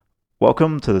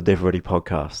Welcome to the Dev Ready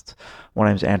podcast. My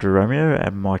name is Andrew Romeo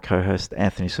and my co-host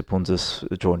Anthony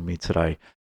Sapunzis joined me today.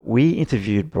 We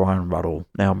interviewed Brian Ruddle.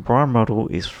 Now, Brian Ruddle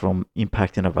is from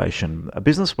Impact Innovation, a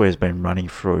business where he's been running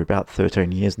for about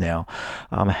 13 years now,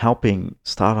 helping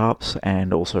startups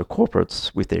and also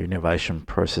corporates with their innovation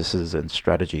processes and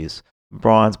strategies.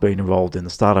 Brian's been involved in the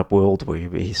startup world where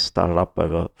he's started up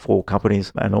over 4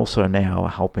 companies and also now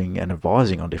helping and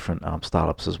advising on different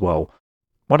startups as well.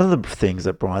 One of the things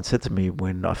that Brian said to me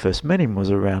when I first met him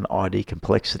was around ID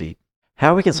complexity.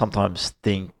 How we can sometimes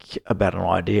think about an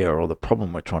idea or the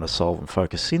problem we're trying to solve and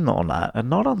focus in on that and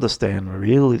not understand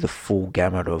really the full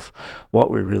gamut of what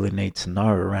we really need to know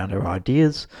around our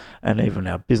ideas and even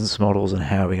our business models and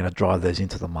how we're going to drive those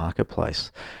into the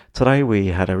marketplace. Today we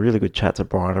had a really good chat to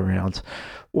Brian around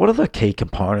what are the key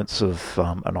components of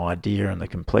an idea and the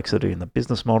complexity in the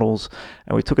business models,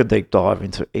 and we took a deep dive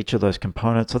into each of those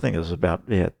components. I think it was about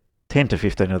 10 to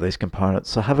 15 of these components.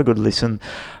 So have a good listen.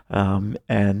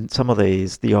 And some of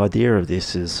these, the idea of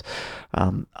this is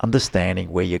understanding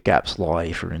where your gaps lie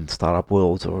if you're in startup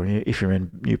worlds or if you're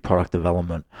in new product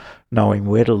development, knowing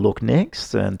where to look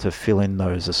next and to fill in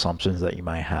those assumptions that you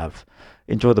may have.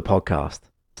 Enjoy the podcast.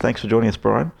 Thanks for joining us,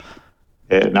 Brian.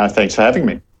 Yeah, no, thanks for having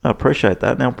me. I appreciate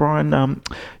that. Now, Brian,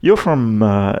 you're from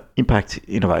Impact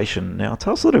Innovation. Now,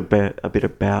 tell us a bit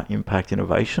about Impact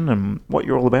Innovation and what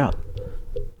you're all about.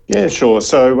 Yeah, sure.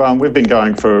 So we've been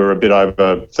going for a bit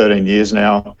over 13 years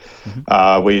now.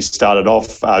 We started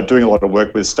off doing a lot of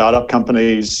work with startup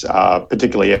companies,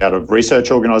 particularly out of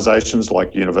research organisations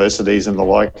like universities and the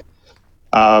like,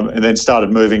 and then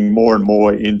started moving more and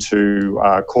more into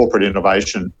corporate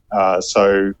innovation.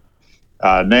 So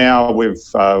now we've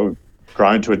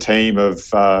grown to a team of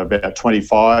about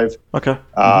 25. Okay.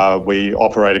 We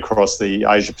operate across the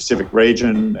Asia Pacific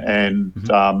region, and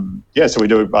so we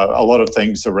do a lot of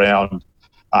things around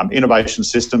innovation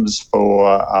systems for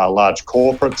large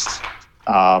corporates.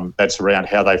 That's around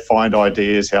how they find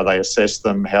ideas, how they assess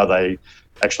them, how they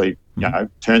actually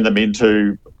turn them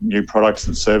into new products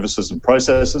and services and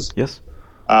processes. Yes.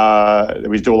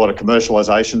 We do a lot of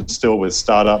commercialization still with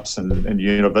startups and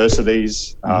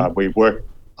universities. We work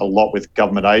a lot with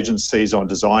government agencies on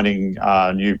designing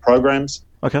new programs.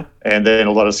 Okay. And then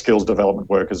a lot of skills development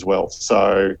work as well.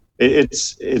 So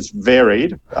it's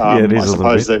varied. It is. I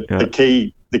suppose that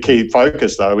the key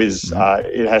focus though is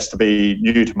it has to be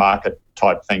new to market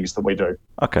type things that we do.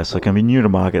 Okay, so it can be new to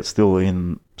market, still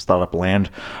in startup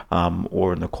land,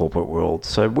 or in the corporate world.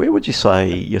 So where would you say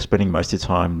you're spending most of your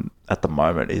time at the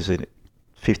moment? Is it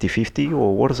 50-50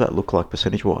 or what does that look like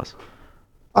percentage-wise?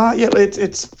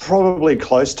 It's probably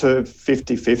close to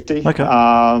 50-50.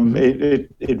 Okay.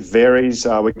 It varies.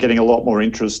 We're getting a lot more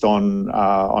interest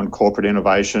on corporate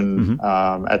innovation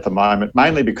at the moment,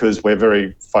 mainly because we're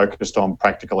very focused on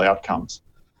practical outcomes.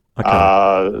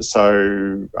 Okay.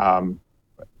 So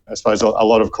I suppose a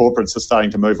lot of corporates are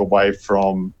starting to move away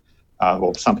from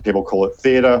some people call it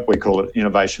theatre, we call it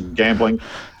innovation gambling.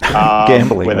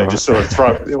 Gambling, where they just sort of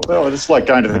throw, it's like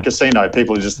going to the casino.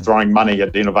 People are just throwing money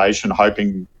at innovation,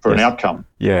 hoping for an outcome.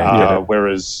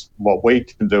 Whereas what we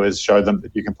can do is show them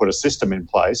that you can put a system in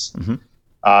place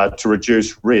to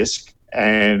reduce risk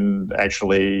and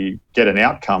actually get an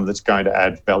outcome that's going to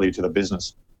add value to the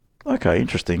business. Okay,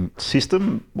 interesting.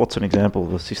 System, what's an example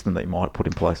of a system that you might put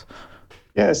in place?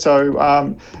 Yeah,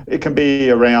 so it can be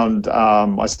around,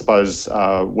 I suppose,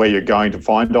 where you're going to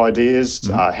find ideas,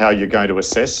 how you're going to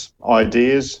assess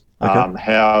ideas,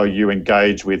 how you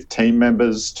engage with team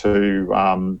members to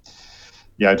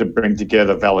bring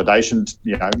together validation,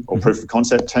 or proof of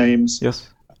concept teams. Yes.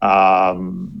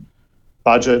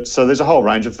 Budget. So there's a whole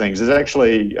range of things. There's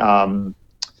actually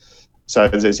So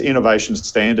there's innovation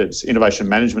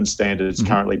management standards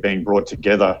currently being brought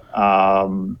together.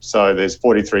 So there's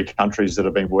 43 countries that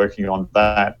have been working on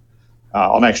that.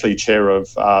 I'm actually chair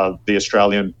of the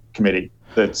Australian committee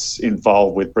that's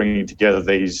involved with bringing together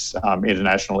these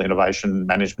international innovation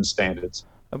management standards.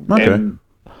 Okay. And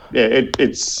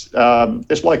it's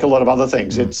like a lot of other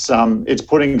things. It's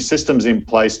putting systems in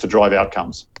place to drive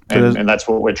outcomes, and that's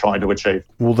what we're trying to achieve.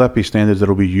 Will that be standards that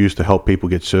will be used to help people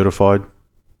get certified?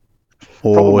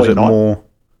 Or Probably is it not. more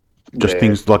just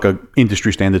things like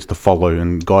industry standards to follow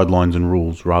and guidelines and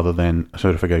rules rather than a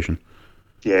certification?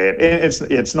 Yeah,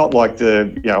 it's not like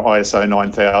the ISO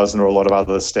 9000 or a lot of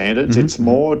other standards. It's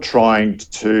more trying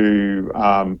to,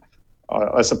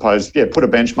 I suppose, put a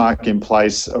benchmark in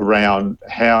place around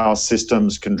how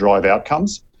systems can drive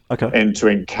outcomes. Okay. And to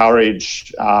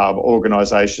encourage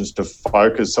organisations to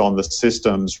focus on the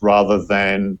systems rather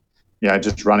than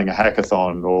just running a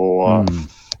hackathon or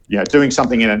doing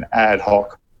something in an ad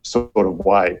hoc sort of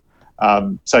way.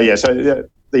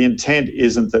 The intent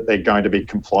isn't that they're going to be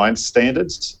compliance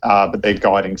standards, but they're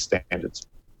guiding standards.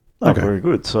 Okay. Very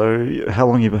good. So how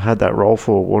long have you had that role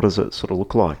for? What does it sort of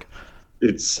look like?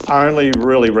 It's only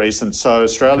really recent. So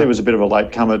Australia was a bit of a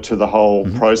latecomer to the whole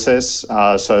process.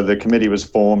 So the committee was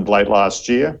formed late last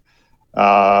year.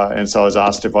 And so I was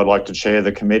asked if I'd like to chair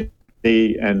the committee.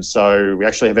 And so we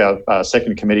actually have our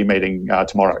second committee meeting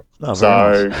tomorrow. Oh,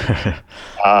 very nice.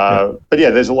 But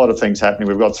yeah, there's a lot of things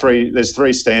happening. There's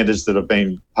three standards that have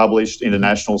been published,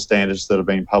 international standards that have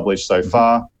been published so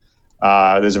far.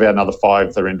 There's about another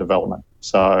 5 that are in development.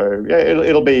 So yeah,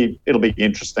 it'll be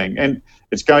interesting, and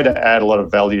it's going to add a lot of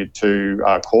value to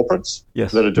Corporates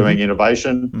that are doing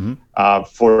innovation.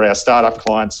 For our startup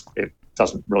clients, it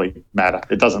doesn't really matter.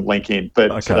 It doesn't link in,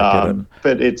 but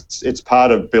it's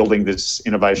part of building this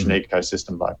innovation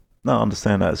ecosystem, though. No, I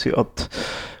understand that. See,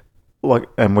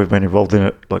 and we've been involved in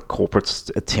it, like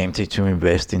corporates attempting to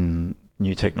invest in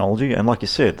new technology, and like you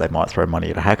said, they might throw money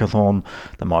at a hackathon,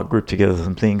 they might group together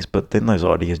some things, but then those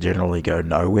ideas generally go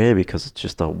nowhere because it's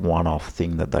just a one-off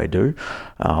thing that they do,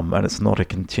 and it's not a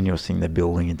continuous thing they're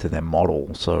building into their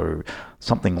model. So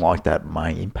something like that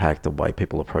may impact the way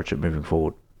people approach it moving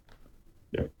forward.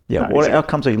 What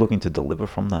outcomes are you looking to deliver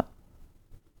from that?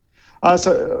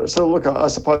 So look, I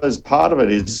suppose part of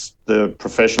it is the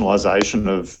professionalisation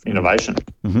of innovation.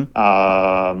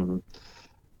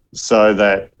 So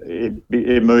that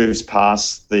it moves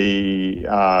past the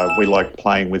we like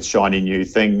playing with shiny new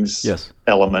things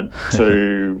element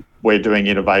to we're doing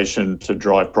innovation to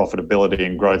drive profitability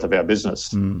and growth of our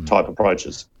business type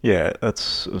approaches. Yeah,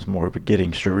 it's more of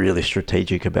getting really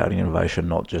strategic about innovation,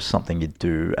 not just something you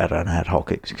do at an ad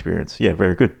hoc experience. Yeah,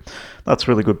 very good. That's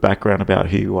really good background about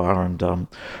who you are and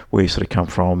where you sort of come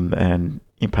from. And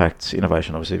Impact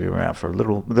Innovation obviously been around for a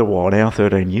little while now,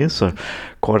 13 years, so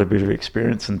quite a bit of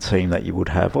experience and team that you would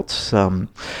have.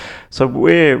 So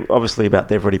we're obviously about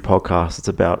the Eveready podcast. It's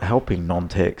about helping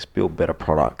non-techs build better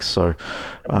products. So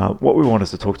what we wanted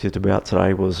to talk to you about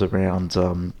today was around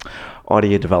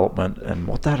idea development and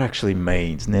what that actually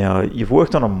means. Now, you've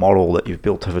worked on a model that you've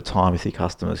built over time with your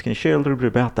customers. Can you share a little bit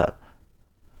about that?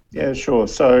 Yeah, sure.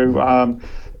 So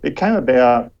it came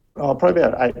about probably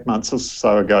about 8 months or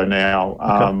so ago now.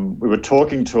 We were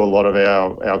talking to a lot of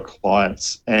our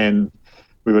clients, and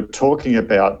we were talking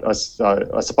about, I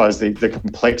suppose, the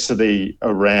complexity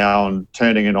around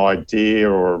turning an idea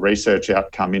or a research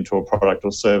outcome into a product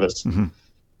or service.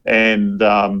 And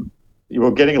you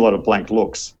were getting a lot of blank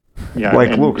looks.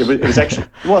 Blank looks. It was actually,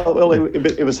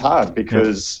 it was hard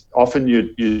because often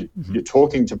you're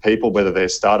talking to people, whether they're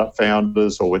startup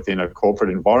founders or within a corporate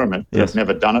environment, that have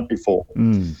never done it before.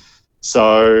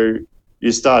 So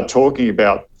you start talking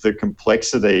about the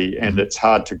complexity and it's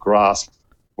hard to grasp,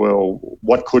 well,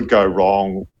 what could go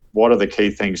wrong? What are the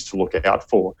key things to look out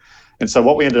for? And so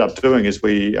what we ended up doing is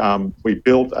we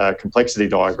built a complexity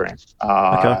diagram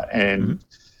and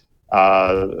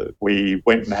we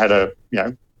went and had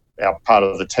our part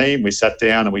of the team, we sat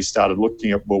down and we started looking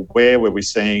at, well, where were we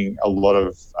seeing a lot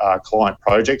of client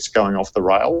projects going off the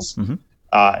rails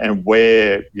and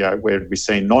where did we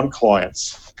see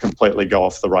non-clients completely go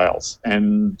off the rails,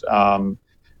 and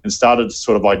started to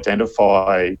sort of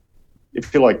identify,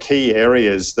 if you like, key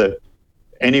areas that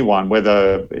anyone,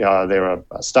 whether they're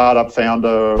a startup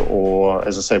founder or,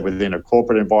 as I said, within a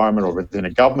corporate environment or within a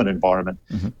government environment,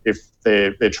 if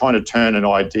they're trying to turn an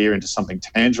idea into something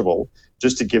tangible,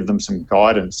 just to give them some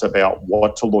guidance about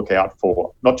what to look out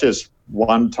for, not just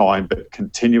one time, but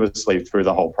continuously through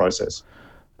the whole process.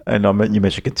 And you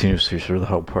mentioned continuously through the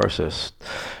whole process.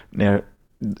 Now,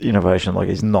 innovation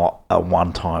is not a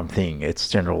one-time thing. It's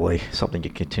generally something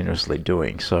you're continuously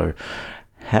doing. So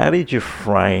how did you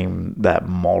frame that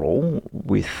model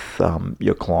with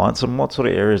your clients, and what sort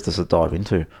of areas does it dive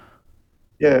into?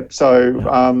 Yeah, so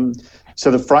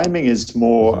the framing is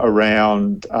more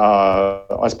around,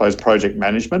 I suppose, project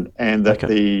management, and that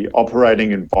the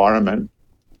operating environment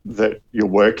that you're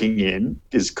working in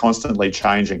is constantly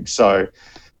changing. So,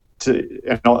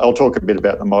 and I'll talk a bit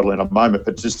about the model in a moment,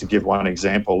 but just to give one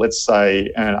example, let's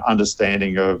say an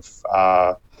understanding of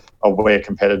where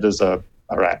competitors are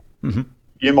at.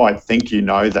 You might think you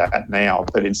know that now,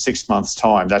 but in 6 months'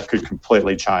 time, that could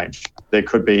completely change. There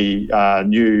could be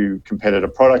new competitor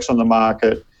products on the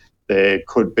market. There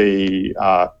could be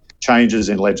changes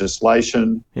in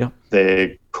legislation.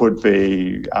 There could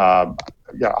be a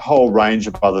whole range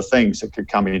of other things that could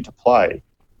come into play,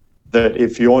 that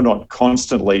if you're not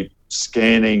constantly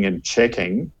scanning and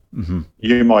checking,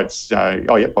 you might say,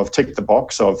 oh, yep, I've ticked the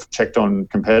box, I've checked on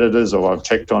competitors or I've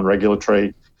checked on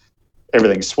regulatory,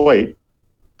 everything's sweet.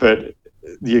 But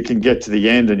you can get to the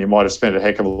end and you might have spent a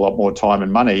heck of a lot more time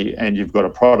and money, and you've got a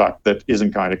product that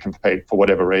isn't going to compete for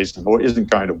whatever reason or isn't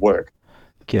going to work.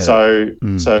 So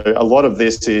a lot of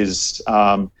this is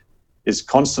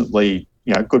constantly,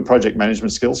 good project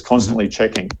management skills, constantly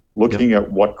checking, looking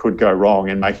at what could go wrong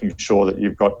and making sure that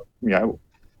you've got,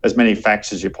 as many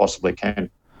facts as you possibly can.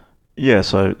 Yeah,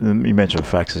 so you mentioned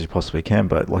facts as you possibly can,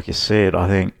 but like you said, I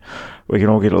think we can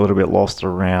all get a little bit lost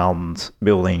around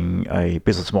building a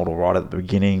business model right at the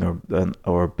beginning,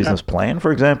 or a business plan,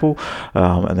 for example,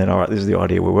 and then, all right, this is the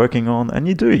idea we're working on, and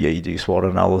you do SWOT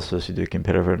analysis, you do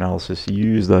competitor analysis, you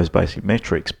use those basic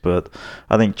metrics, but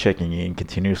I think checking in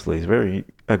continuously is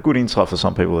a good insight for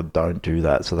some people that don't do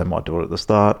that, so they might do it at the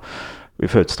start.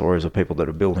 We've heard stories of people that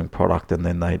are building product and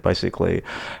then they basically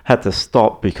had to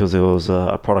stop because there was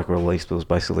a product release that was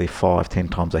basically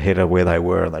 5-10 times ahead of where they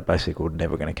were, and they basically were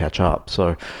never going to catch up.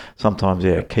 So sometimes,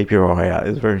 keep your eye out.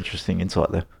 It's a very interesting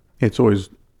insight there. It's always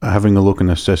having a look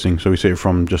and assessing. So we see it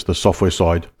from just the software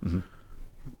side. Mm-hmm.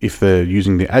 If they're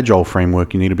using the Agile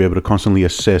framework, you need to be able to constantly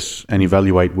assess and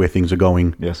evaluate where things are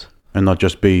going. Yes. And not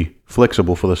just be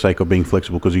flexible for the sake of being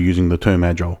flexible because you're using the term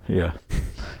Agile. Yeah.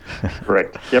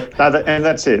 Correct. Yep. And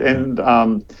that's it. And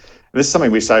this is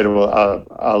something we say to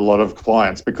a lot of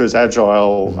clients, because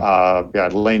Agile,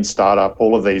 lean startup,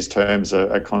 all of these terms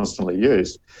are constantly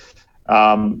used.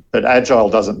 But Agile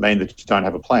doesn't mean that you don't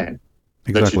have a plan,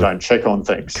 that you don't check on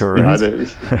things. Correct.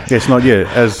 It's not,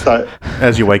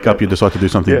 as you wake up, you decide to do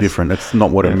something different. That's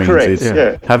not what it means. Correct.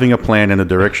 It's having a plan and a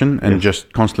direction and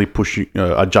just constantly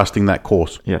adjusting that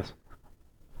course. Yes.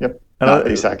 Yep.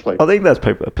 Exactly. I think that's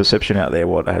a perception out there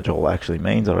what Agile actually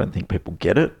means. I don't think people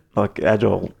get it. Like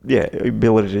Agile,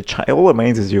 ability to change. All it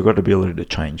means is you've got the ability to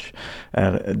change,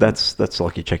 and that's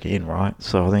like you check in, right?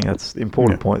 So I think that's the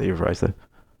important point that you've raised there.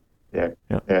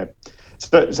 Yeah.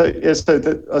 So I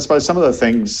suppose some of the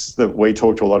things that we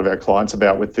talk to a lot of our clients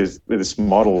about with this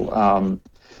model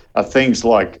are things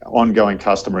like ongoing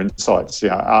customer insights.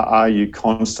 Are you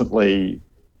constantly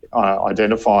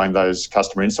identifying those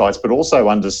customer insights, but also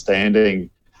understanding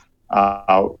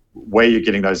where you're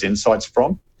getting those insights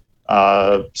from?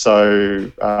 A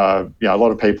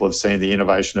lot of people have seen the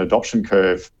innovation adoption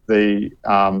curve. You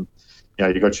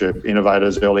got your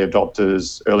innovators, early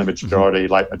adopters, early majority,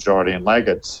 late majority, and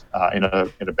laggards in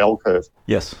a bell curve.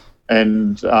 Yes.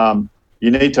 And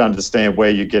you need to understand where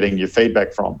you're getting your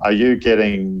feedback from. Are you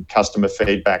getting customer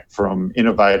feedback from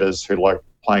innovators who like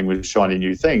playing with shiny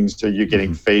new things? Are you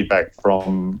getting feedback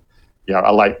from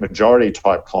a late majority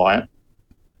type client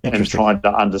and trying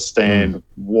to understand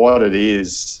what it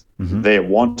is they're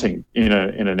wanting in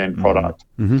an end product?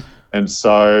 And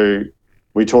so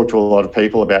we talk to a lot of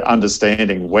people about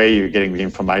understanding where you're getting the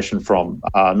information from,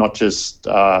 not just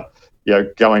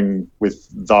going with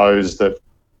those that,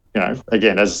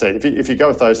 again, as I said, if you go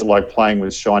with those that like playing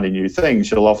with shiny new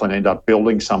things, you'll often end up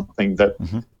building something that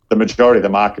the majority of the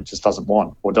market just doesn't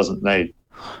want or doesn't need.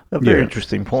 A very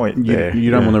interesting point there. You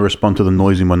don't want to respond to the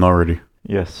noisy minority.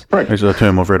 Yes. Correct. This is a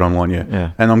term I've read online,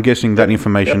 yeah. And I'm guessing that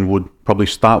information would probably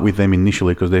start with them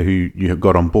initially because they're who you have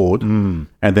got on board. And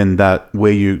then that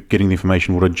where you're getting the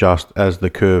information would adjust as the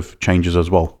curve changes as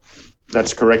well.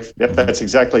 That's correct. Yep, that's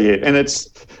exactly it. And it's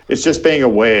just being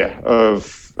aware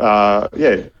of,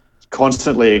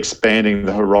 constantly expanding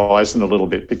the horizon a little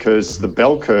bit, because the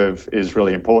bell curve is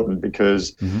really important,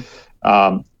 because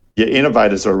your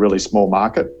innovators are a really small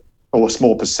market, or a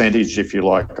small percentage, if you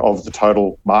like, of the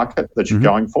total market that you're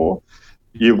going for.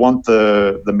 You want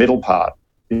the middle part,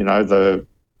 the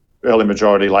early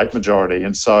majority, late majority.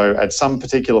 And so at some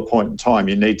particular point in time,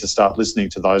 you need to start listening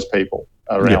to those people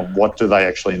around what do they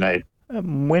actually need.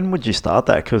 When would you start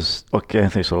that? Because, like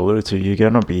Anthony sort of alluded to, you're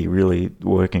going to be really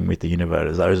working with the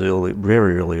innovators. Those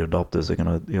very early adopters are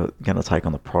going to take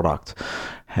on the product.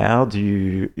 How do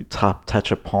you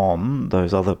touch upon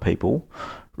those other people?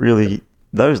 Really,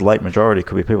 those late majority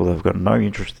could be people that have got no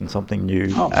interest in something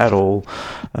new at all.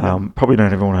 Probably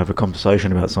don't ever want to have a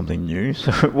conversation about something new.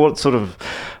 So, what sort of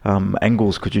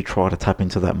angles could you try to tap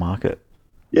into that market?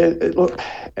 Yeah, look,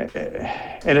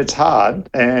 and it's hard.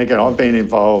 And again, I've been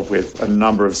involved with a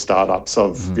number of startups.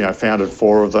 I've founded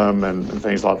 4 of them and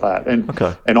things like that.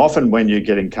 And often when you're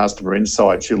getting customer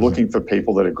insights, you're looking for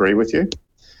people that agree with you.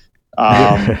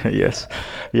 Yes,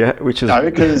 which is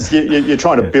because you're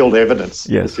trying to build evidence.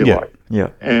 Yes, if you like. Yeah,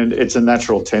 and it's a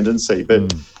natural tendency,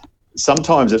 but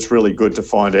sometimes it's really good to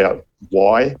find out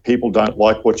why people don't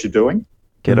like what you're doing.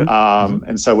 Get it?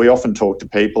 And so we often talk to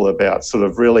people about sort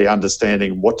of really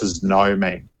understanding what does no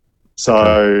mean.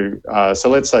 So, so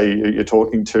let's say you're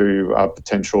talking to a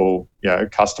potential,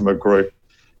 customer group,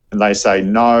 and they say,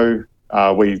 no,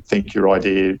 we think your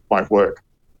idea won't work.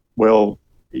 Well,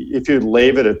 if you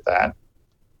leave it at that,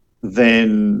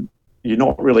 then you're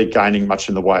not really gaining much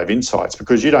in the way of insights,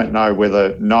 because you don't know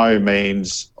whether no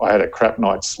means I had a crap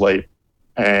night's sleep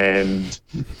and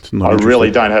I really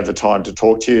don't have the time to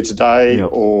talk to you today,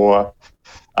 or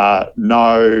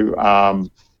no,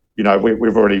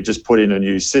 we've already just put in a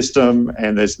new system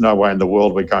and there's no way in the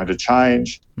world we're going to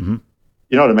change. Mm-hmm.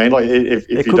 You know what I mean? Like if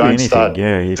you don't start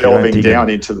delving down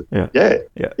into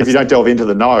if you don't delve into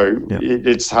the no,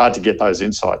 it's hard to get those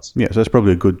insights. Yeah, so that's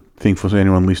probably a good thing for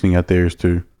anyone listening out there, is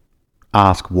to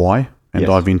ask why and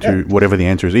dive into whatever the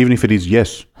answer is. Even if it is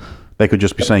yes, they could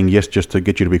just be saying yes just to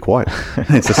get you to be quiet.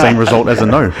 It's the same result as a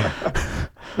no.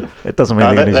 It doesn't mean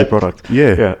they're going to use your product.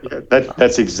 Yeah.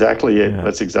 That's exactly it. Yeah.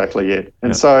 That's exactly it.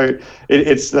 And so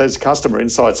it's those customer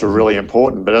insights are really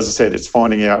important. But as I said, it's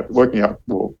working out,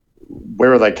 well,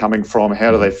 where are they coming from?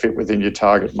 How do they fit within your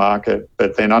target market?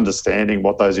 But then understanding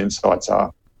what those insights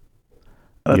are.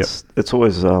 It's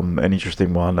always an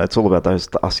interesting one. It's all about those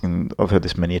asking. I've heard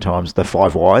this many times. The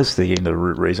 5 whys, the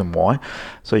root reason why.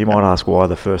 So you might ask why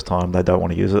the first time they don't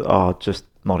want to use it. Oh, just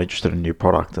not interested in a new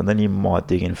product. And then you might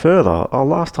dig in further. Oh,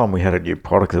 last time we had a new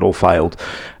product, it all failed.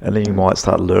 And then you might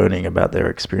start learning about their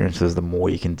experiences the more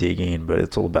you can dig in. But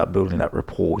it's all about building that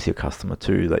rapport with your customer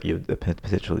too, that you're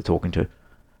potentially talking to.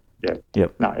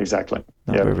 No, exactly.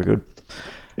 Very good.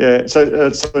 Yeah,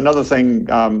 so another thing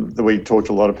that we talk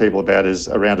to a lot of people about is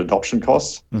around adoption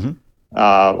costs,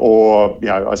 or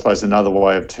I suppose another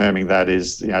way of terming that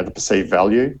is the perceived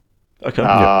value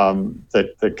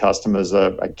that customers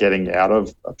are getting out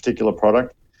of a particular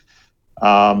product.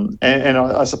 And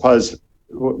I suppose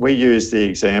we use the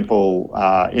example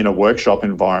in a workshop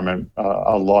environment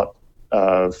a lot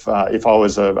of if I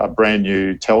was a brand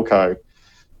new telco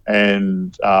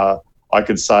and I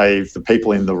could save the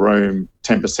people in the room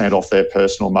 10% off their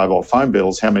personal mobile phone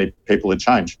bills, how many people would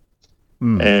change?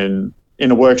 And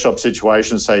in a workshop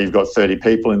situation, say you've got 30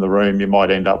 people in the room, you might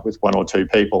end up with 1 or 2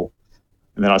 people.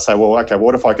 And then I say, well, okay,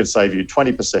 what if I could save you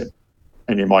 20%?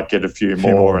 And you might get a few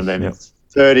more, and then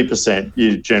 30%,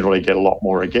 you generally get a lot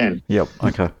more again.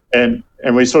 Okay. And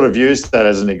we sort of use that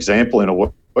as an example in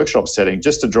a workshop setting,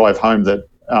 just to drive home that,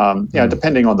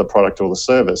 depending on the product or the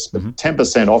service, but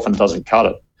 10% often doesn't cut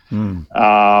it.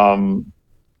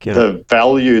 The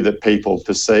value that people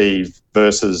perceive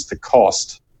versus the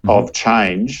cost of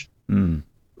change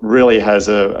really has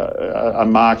a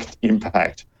marked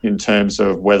impact in terms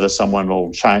of whether someone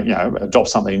will change, adopt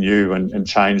something new and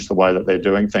change the way that they're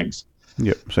doing things. So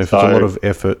if it's a lot of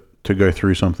effort to go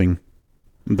through something,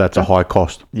 that's a high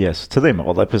cost. Yes, to them,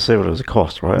 they perceive it as a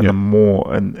cost, right? And the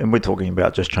more, and we're talking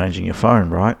about just changing your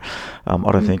phone, right? I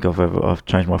don't think I've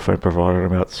changed my phone provider in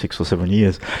about 6 or 7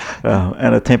 years,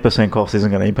 and a 10% cost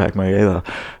isn't going to impact me either,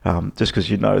 just because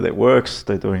that works,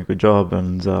 they're doing a good job,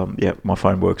 and my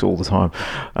phone works all the time.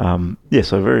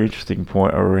 So very interesting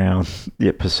point around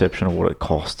perception of what it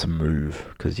costs to move,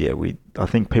 because I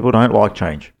think people don't like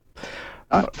change.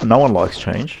 No one likes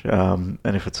change, and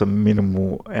if it's a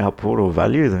minimal output or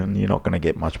value, then you're not going to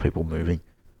get much people moving.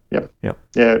 Yeah,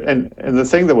 and the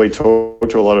thing that we talk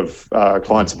to a lot of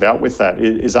clients about with that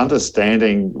is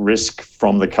understanding risk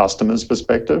from the customer's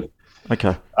perspective.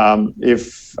 Okay.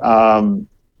 If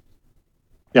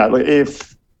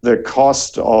the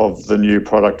cost of the new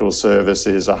product or service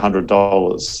is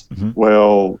 $100,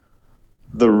 well,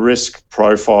 the risk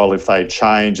profile, if they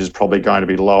change, is probably going to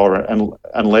be lower, and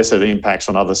unless it impacts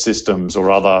on other systems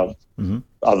or other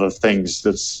things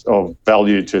that's of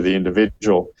value to the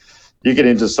individual. You get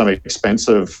into some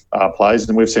expensive plays,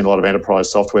 and we've seen a lot of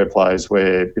enterprise software plays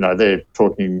where they're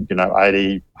talking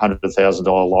 $80,000,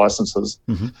 $100,000 licenses.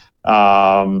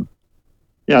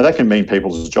 That can mean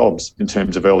people's jobs in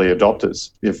terms of early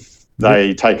adopters. If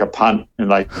they take a punt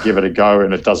and they give it a go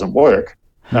and it doesn't work.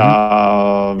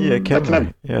 It can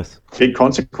have big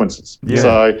consequences.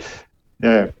 So,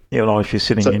 if you're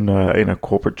sitting in a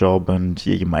corporate job and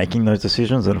you're making those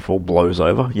decisions, and if all blows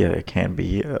over, it can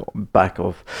be back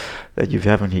of that you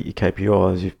haven't hit your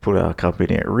KPIs, you've put our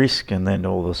company at risk, and then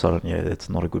all of a sudden, it's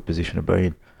not a good position to be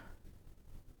in.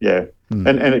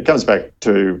 And it comes back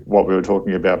to what we were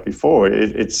talking about before.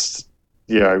 It's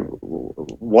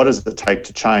what does it take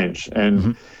to change?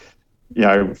 And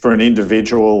for an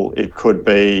individual, it could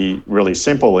be really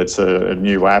simple. It's a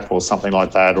new app or something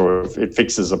like that, or it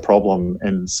fixes a problem.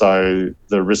 And so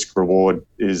the risk reward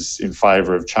is in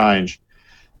favour of change.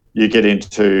 You get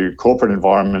into corporate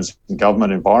environments and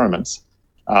government environments.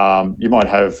 You might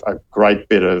have a great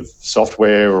bit of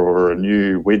software or a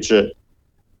new widget,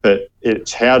 but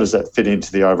it's how does that fit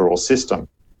into the overall system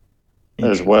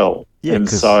as well? And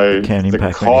so it can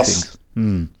impact the cost.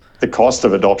 the cost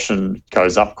of adoption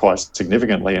goes up quite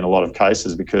significantly in a lot of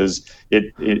cases because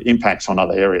it impacts on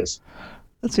other areas.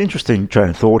 That's an interesting train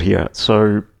of thought here.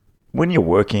 So when you're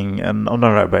working, and I don't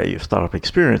know about your startup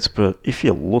experience, but if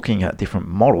you're looking at different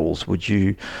models, would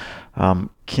you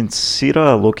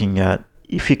consider looking at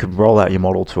if you could roll out your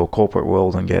model to a corporate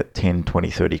world and get 10, 20,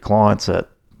 30 clients at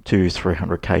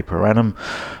 200-300K per annum?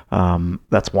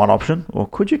 That's one option. Or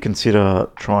could you consider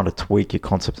trying to tweak your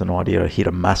concept and idea to hit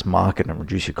a mass market and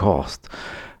reduce your cost?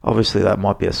 Obviously, that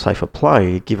might be a safer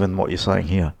play given what you're saying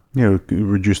here. Yeah,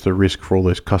 reduce the risk for all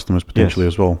those customers potentially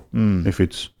as well. If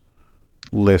it's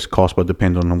less cost, but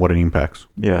depends on what it impacts.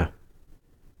 Yeah.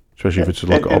 Especially if it's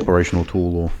like an operational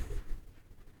tool or...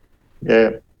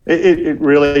 Yeah, it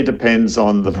really depends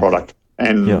on the product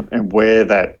and where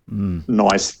that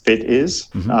nice fit is.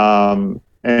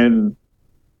 And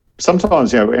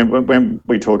sometimes, and when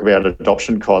we talk about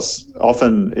adoption costs,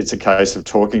 often it's a case of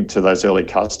talking to those early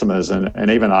customers and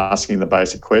even asking the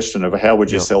basic question of how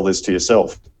would you sell this to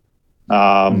yourself?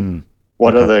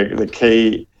 What are the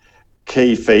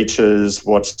key features?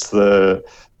 What's the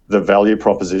value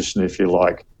proposition, if you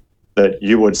like, that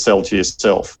you would sell to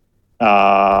yourself?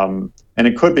 And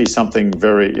it could be something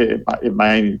it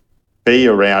may be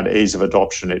around ease of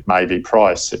adoption. It may be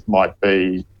price. It might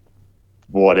be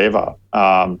whatever.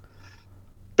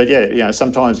 But yeah,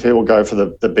 sometimes people go for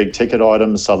the big ticket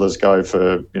items. Others go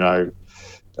for,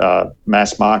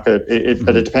 mass market.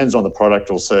 But it depends on the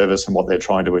product or service and what they're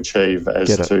trying to achieve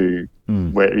as to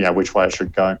where, which way it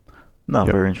should go. No,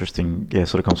 very interesting. Yeah,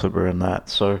 sort of concept around that.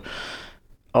 So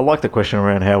I like the question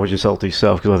around how would you sell to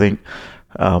yourself, because I think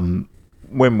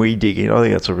when we dig in, I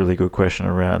think that's a really good question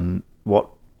around what,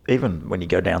 even when you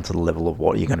go down to the level of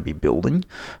what you're going to be building,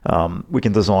 we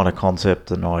can design a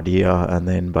concept, an idea, and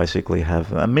then basically have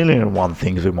 1,000,001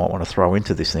 things we might want to throw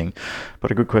into this thing. But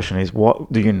a good question is,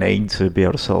 what do you need to be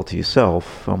able to sell to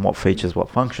yourself, and what features, what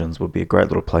functions would be a great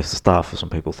little place to start for some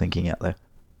people thinking out there.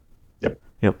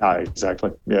 Yep.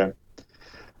 Exactly. Yeah.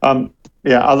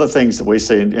 Other things that we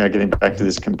see, getting back to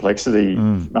this complexity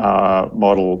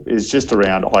model, is just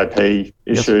around IP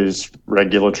issues,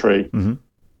 regulatory.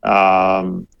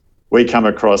 We come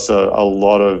across a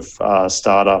lot of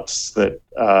startups that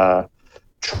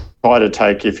try to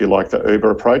take, if you like, the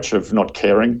Uber approach of not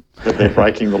caring that they're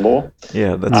breaking the law.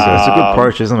 Yeah, that's a good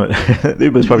approach, isn't it?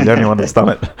 Uber's probably the only one that's done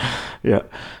it. Yeah.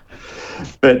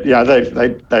 But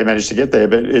they managed to get there,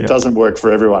 but it doesn't work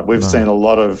for everyone. We've seen a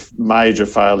lot of major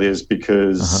failures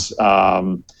because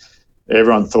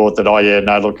everyone thought that,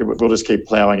 we'll just keep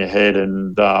ploughing ahead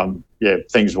and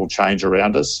things will change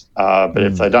around us. But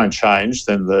if they don't change,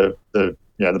 then the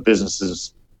business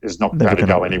is not going to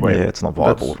go anywhere. Yeah, it's not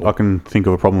viable. I can think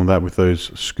of a problem with that with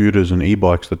those scooters and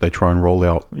e-bikes that they try and roll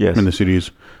out in the cities.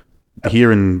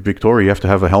 Here in Victoria, you have to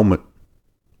have a helmet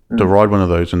to ride one of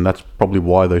those, and that's probably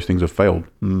why those things have failed.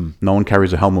 No one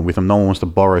carries a helmet with them. No one wants to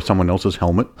borrow someone else's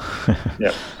helmet.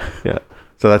 Yeah.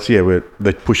 So that's where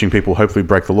they're pushing people, hopefully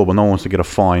break the law, but no one wants to get a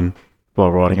fine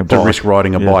while riding a bike. To risk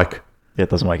riding a bike. Yeah, it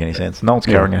doesn't make any sense. No one's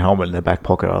carrying a helmet in their back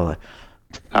pocket, are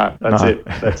they?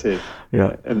 That's it.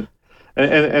 Yeah.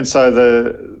 And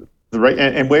so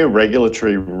and where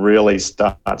regulatory really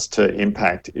starts to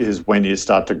impact is when you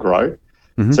start to grow.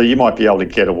 So you might be able to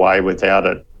get away without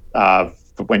it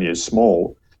when you're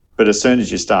small, but as soon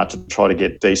as you start to try to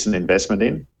get decent investment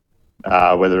in,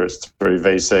 whether it's through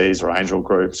VCs or angel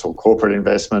groups or corporate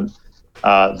investment,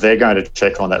 they're going to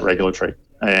check on that regulatory,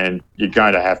 and you're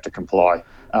going to have to comply.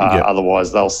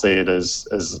 Otherwise, they'll see it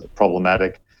as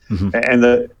problematic. And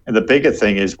the bigger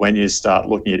thing is when you start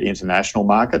looking at international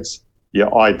markets, your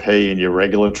IP and your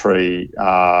regulatory,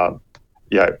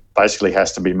 basically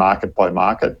has to be market by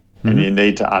market, and you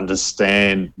need to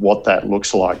understand what that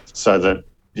looks like so that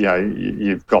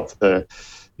you've got the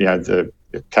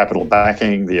capital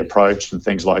backing, the approach, and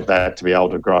things like that to be able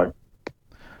to grow.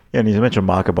 Yeah, and you mentioned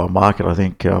market by market. I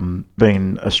think being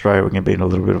in Australia, we can be in a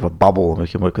little bit of a bubble and we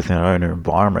can work within our own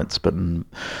environments, but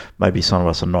maybe some of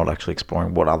us are not actually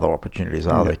exploring what other opportunities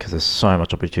are there, because there's so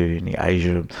much opportunity in the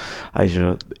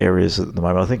Asia areas at the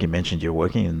moment. I think you mentioned you're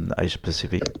working in Asia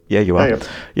Pacific. Yeah, you are.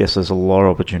 Yes, there's a lot of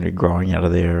opportunity growing out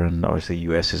of there, and obviously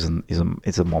US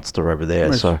is a monster over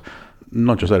there. So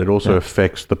not just that, it also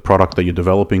affects the product that you're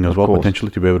developing as well,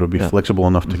 potentially, to be able to be flexible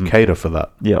enough to cater for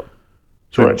that. Yeah.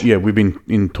 So, we've been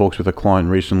in talks with a client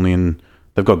recently, and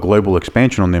they've got global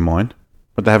expansion on their mind,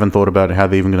 but they haven't thought about how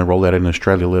they're even going to roll that in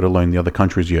Australia, let alone the other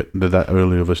countries yet. They're that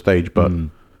early of a stage, but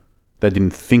they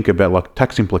didn't think about like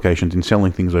tax implications in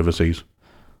selling things overseas,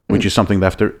 which is something they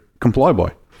have to comply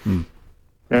by.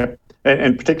 Yeah,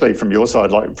 and particularly from your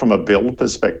side, like from a build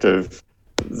perspective,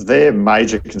 they're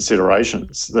major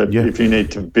considerations that if you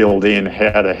need to build in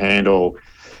how to handle,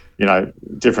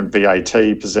 different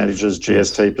VAT percentages,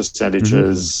 GST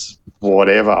percentages,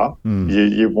 whatever,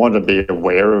 you want to be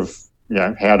aware of,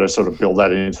 how to sort of build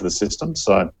that into the system.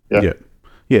 So, Yeah,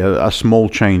 a small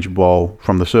change while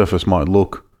from the surface might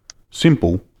look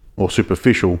simple or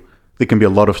superficial, there can be a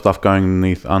lot of stuff going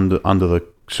underneath under the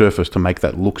surface to make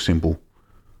that look simple.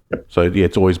 Yep. So,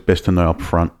 it's always best to know up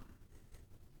front.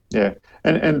 Yeah.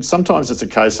 And sometimes it's a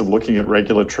case of looking at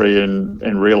regulatory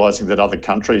and realising that other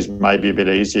countries may be a bit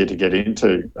easier to get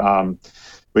into.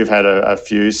 We've had a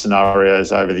few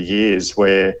scenarios over the years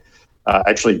where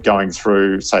actually going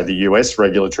through, say, the US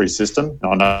regulatory system,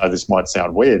 I know this might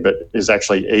sound weird, but is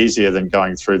actually easier than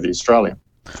going through the Australian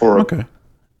for a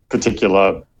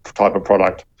particular type of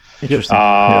product. Interesting.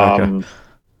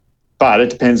 But it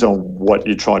depends on what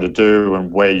you're trying to do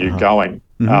and where you're going.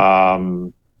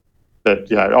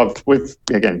 But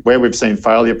where we've seen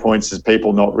failure points is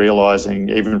people not realising,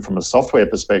 even from a software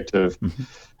perspective,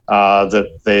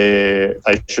 that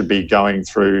they should be going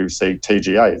through, say,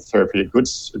 TGA, Therapeutic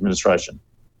Goods Administration,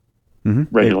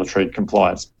 regulatory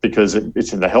compliance, because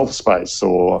it's in the health space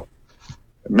or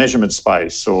measurement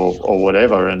space or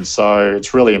whatever. And so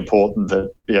it's really important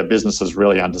that businesses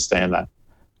really understand that.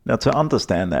 Now, to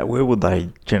understand that, where would they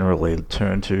generally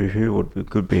turn to? Who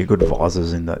could be good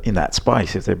advisors in that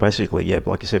space? If they're basically,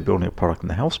 like you said, building a product in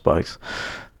the health space.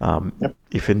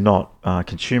 If you're not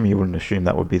consuming, you wouldn't assume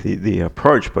that would be the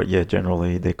approach. But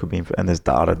generally there could be, and there's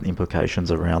data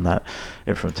implications around that,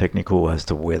 from technical as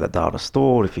to where that data's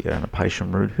stored. If you go down a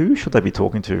patient route, who should they be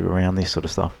talking to around this sort of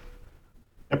stuff?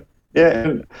 Yeah.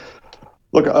 And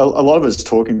look, a lot of us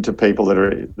talking to people that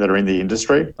are in the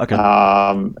industry. Okay.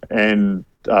 And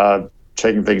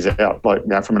checking things out, like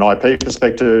from an IP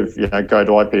perspective, go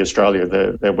to IP Australia,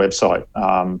 their website.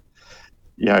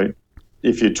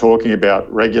 If you're talking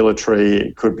about regulatory,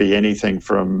 it could be anything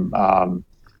from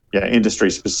industry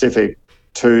specific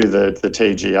to the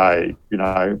TGA.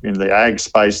 In the ag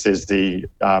space, there's the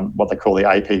what they call the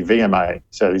APVMA,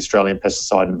 so the Australian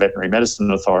Pesticide and Veterinary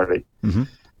Medicine Authority.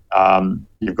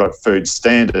 You've got food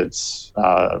standards.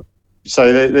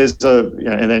 So there's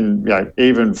and then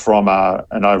even from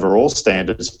an overall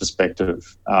standards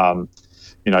perspective,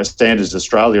 Standards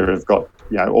Australia have got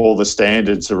all the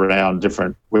standards around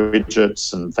different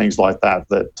widgets and things like that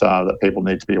people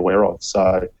need to be aware of.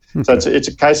 So it's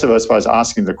a case of, I suppose,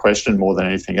 asking the question more than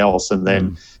anything else, and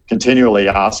then continually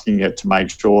asking it to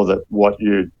make sure that what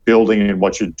you're building and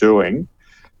what you're doing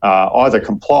either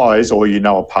complies or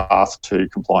a path to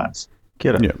compliance.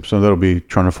 Get it? Yeah, so that'll be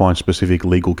trying to find specific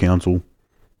legal counsel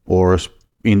or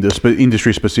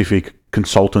industry-specific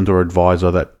consultant or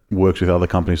advisor that works with other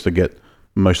companies to get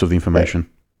most of the information.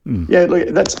 Yeah, look,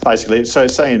 that's basically it. So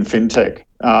say in fintech,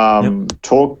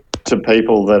 talk to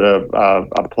people that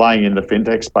are playing in the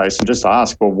fintech space and just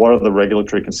ask, well, what are the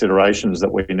regulatory considerations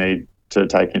that we need to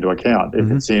take into account? If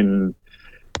it's in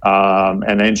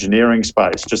an engineering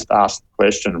space, just ask the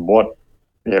question, what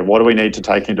do we need to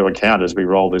take into account as we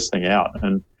roll this thing out?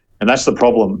 And that's the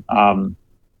problem.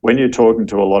 When you're talking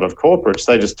to a lot of corporates,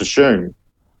 they just assume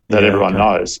that everyone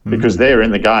knows because they're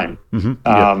in the game.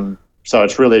 So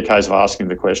it's really a case of asking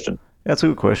the question. That's a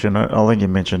good question. I think you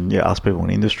mentioned, ask people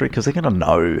in industry, because they're going to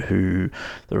know who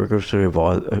the regulatory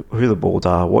advisor, who the boards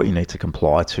are, what you need to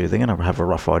comply to. They're going to have a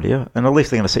rough idea, and at least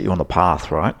they're going to set you on the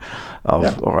path, right? All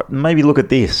right, maybe look at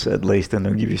this at least, and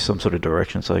they'll give you some sort of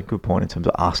direction. So, good point in terms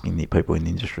of asking the people in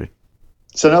the industry.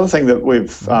 So another thing that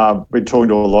we've been talking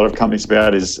to a lot of companies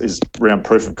about is around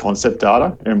proof of concept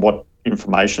data and what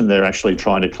information they're actually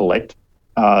trying to collect.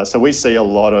 So we see a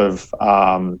lot of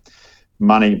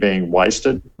money being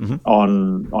wasted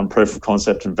on proof of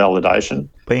concept and validation.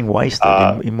 Being wasted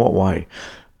in what way?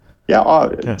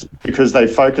 Because they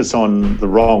focus on the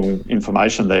wrong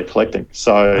information they're collecting.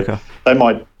 So they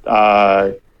might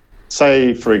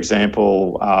say, for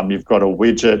example, you've got a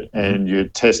widget and you're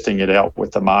testing it out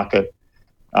with the market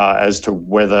as to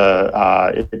whether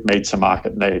it meets a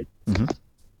market need.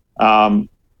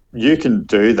 You can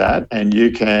do that and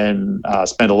you can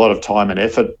spend a lot of time and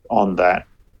effort on that.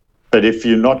 But if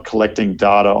you're not collecting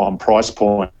data on price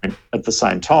point at the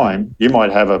same time, you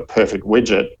might have a perfect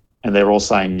widget and they're all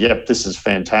saying, yep, this is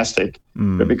fantastic.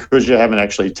 But because you haven't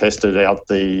actually tested out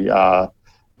the,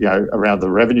 around the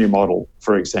revenue model,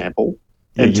 for example,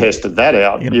 and tested that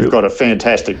out, you've got a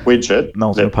fantastic widget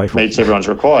that meets everyone's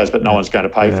requirements, but no one's going to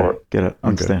pay for it. Get it?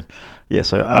 Understand. Yeah,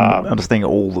 so understanding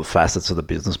all the facets of the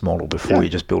business model before you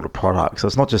just build a product. So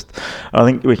it's not just, I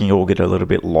think we can all get a little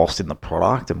bit lost in the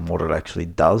product and what it actually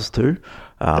does too.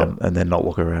 and then not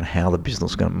look around how the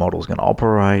business model is going to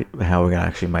operate, how we're going to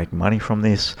actually make money from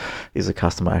this. Is the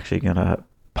customer actually going to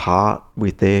part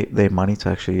with their money to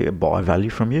actually buy value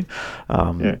from you?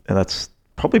 And that's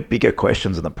probably bigger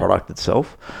questions than the product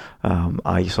itself.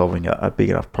 Are you solving a big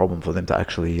enough problem for them to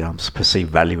actually perceive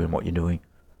value in what you're doing?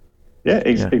 Yeah,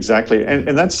 exactly.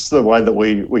 And that's the way that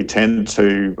we tend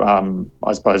to,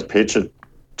 I suppose, pitch it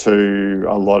to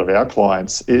a lot of our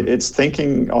clients. It's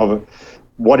thinking of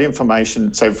what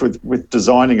information, so with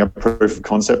designing a proof of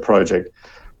concept project,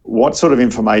 what sort of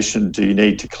information do you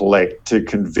need to collect to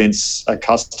convince a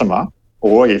customer,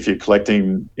 or if you're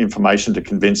collecting information to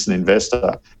convince an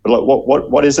investor, but like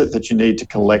what is it that you need to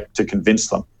collect to convince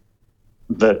them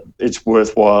that it's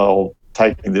worthwhile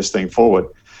taking this thing forward?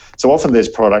 So often there's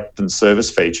product and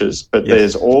service features, but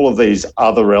there's all of these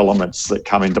other elements that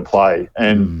come into play.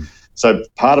 And so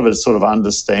part of it is sort of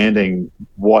understanding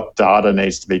what data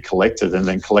needs to be collected and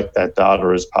then collect that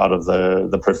data as part of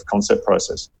the proof of concept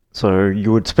process. So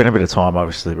you would spend a bit of time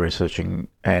obviously researching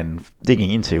and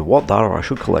digging into what data I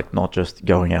should collect, not just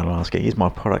going out and asking, is my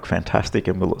product fantastic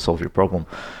and will it solve your problem?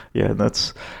 Yeah,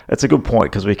 that's a good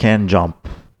point, because we can jump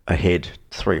ahead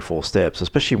 3 or 4 steps,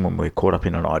 especially when we're caught up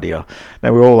in an idea.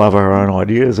 Now, we all have our own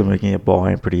ideas and we can get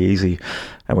buy-in pretty easy,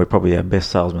 and we're probably our best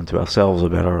salesmen to ourselves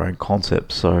about our own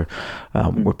concepts. So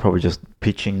we're probably just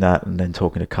pitching that and then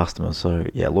talking to customers. So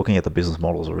yeah, looking at the business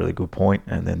model is a really good point,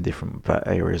 and then different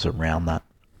areas around that.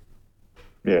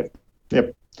 Yeah,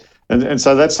 yep. And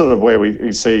so that's sort of where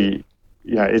we see,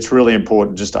 it's really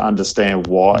important just to understand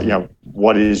why,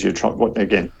 what is your,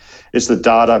 again, it's the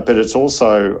data, but it's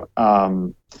also,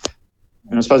 and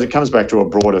I suppose it comes back to a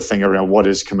broader thing around what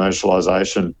is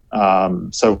commercialization.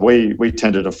 So we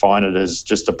tend to define it as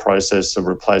just a process of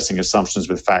replacing assumptions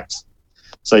with facts.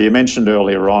 So you mentioned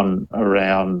earlier on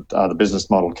around the business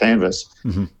model canvas.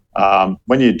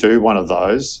 When you do one of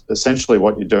those, essentially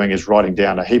what you're doing is writing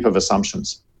down a heap of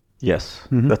assumptions. Yes,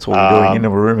 that's what you're doing in a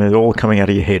room. It's all coming out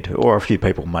of your head, or a few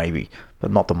people maybe,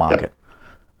 but not the market.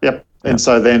 Yep. And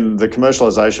so then the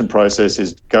commercialization process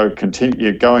is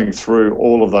you're going through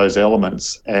all of those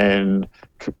elements and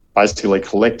basically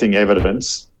collecting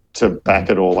evidence to back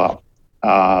it all up.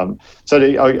 So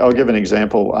I'll give an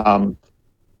example.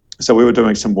 So we were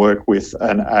doing some work with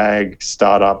an ag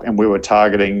startup, and we were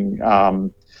targeting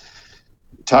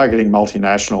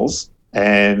multinationals,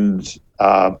 and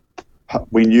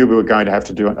we knew we were going to have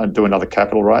to do another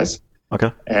capital raise.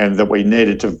 Okay. And that we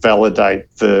needed to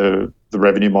validate the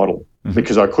revenue model,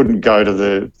 because I couldn't go to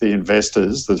the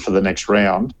investors for the next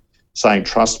round saying,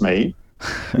 "Trust me,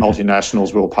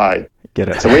 multinationals will pay." Get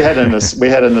it. So we had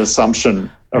an assumption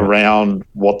around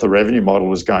what the revenue model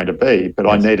was going to be, but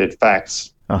I needed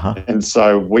facts. And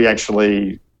so we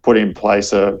actually put in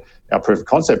place our proof of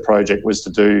concept project was to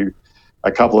do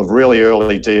a couple of really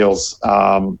early deals,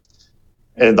 and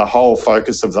the whole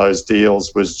focus of those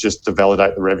deals was just to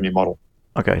validate the revenue model.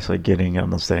 Okay, so getting an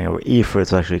understanding of if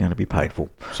it's actually going to be paid for.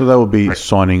 So that would be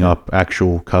signing up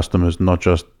actual customers, not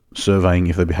just surveying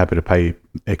if they'd be happy to pay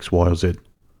X, Y, or Z.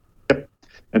 Yep.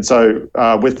 And so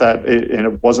with that,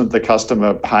 it wasn't the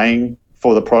customer paying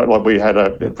for the product. Like we had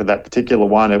for that particular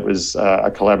one, it was a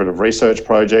collaborative research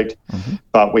project,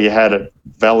 but we had it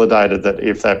validated that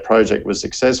if that project was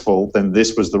successful, then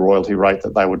this was the royalty rate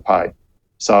that they would pay.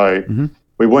 So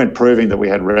we weren't proving that we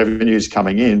had revenues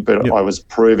coming in, but I was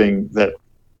proving that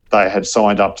they had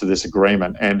signed up to this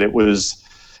agreement. And it was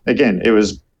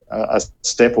a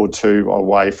step or two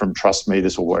away from trust me,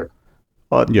 this will work.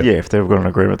 If they've got an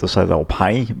agreement to say they'll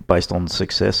pay based on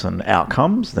success and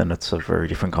outcomes, then it's a very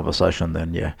different conversation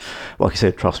than, like you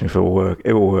said, trust me, if it will work,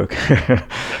 it will work.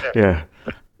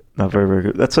 No, very, very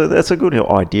good. That's a good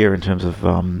idea in terms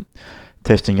of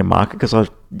testing your market, because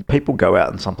people go out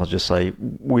and sometimes just say,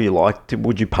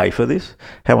 would you pay for this?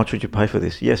 How much would you pay for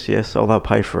this? Yes, they'll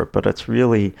pay for it. But it's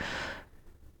really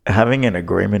having an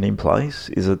agreement in place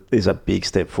is a big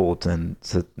step forward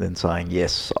than saying,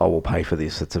 yes, I will pay for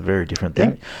this. It's a very different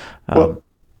thing.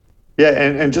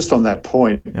 And just on that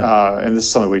point, and this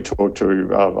is something we talk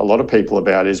to a lot of people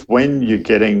about, is when you're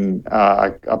getting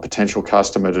a potential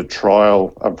customer to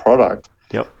trial a product,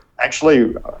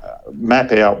 actually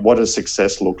map out what does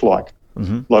success look like.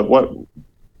 Like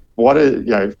what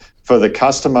is, for the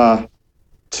customer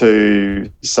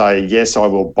to say, yes, I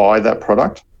will buy that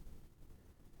product,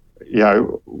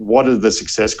 what are the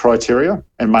success criteria,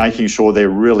 and making sure they're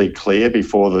really clear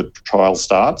before the trial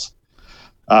starts.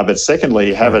 But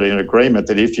secondly, have it in agreement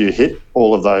that if you hit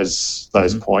all of those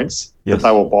points, that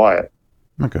they will buy it.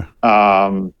 Okay.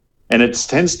 And it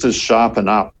tends to sharpen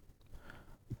up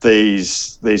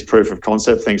these proof of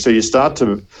concept things. So you start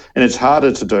to, and it's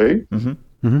harder to do,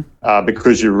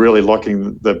 because you're really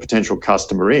locking the potential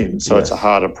customer in. So it's a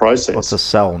harder process. Well, it's a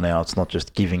sell now. It's not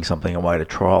just giving something away to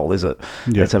trial, is it?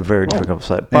 Yeah. It's a very different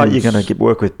conversation. But you're going to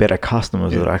work with better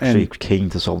customers that are actually keen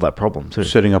to solve that problem too.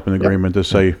 Setting up an agreement to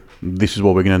say, this is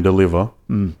what we're going to deliver,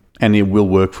 and it will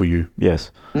work for you.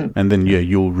 Yes. And then,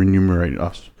 you'll remunerate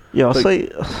us. Yeah,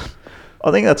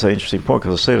 I think that's an interesting point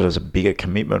because I see it as a bigger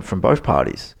commitment from both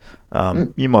parties.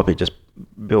 You might be just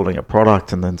building a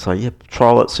product and then say,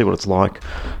 trial it, see what it's like.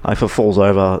 If it falls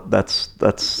over, that's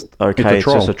okay. It's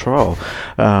just a trial.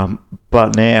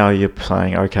 But now you're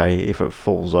saying, okay, if it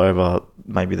falls over,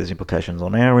 maybe there's implications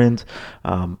on our end.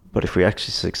 But if we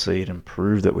actually succeed and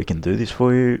prove that we can do this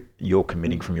for you, you're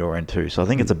committing from your end too. So I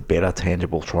think it's a better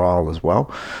tangible trial as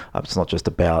well. It's not just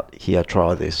about, here,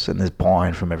 try this, and there's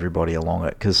buy-in from everybody along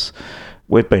it, because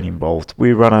we've been involved.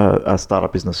 We run a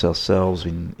startup business ourselves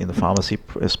in the pharmacy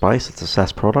space. It's a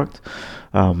SaaS product.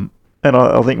 And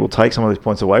I think we'll take some of these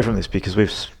points away from this because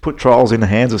we've put trials in the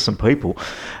hands of some people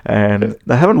and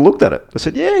they haven't looked at it. They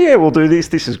said, yeah, we'll do this.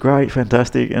 This is great,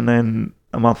 fantastic. And then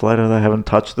a month later, they haven't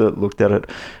touched it, looked at it.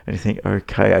 And you think,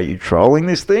 okay, are you trolling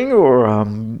this thing or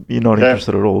you're not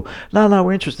interested at all? No,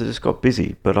 we're interested. Just got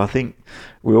busy. But I think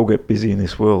we all get busy in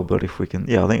this world. But if we can,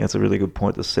 I think that's a really good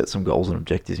point to set some goals and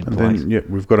objectives in place. Then,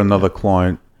 we've got another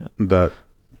client that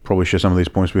probably share some of these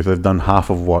points with. They've done half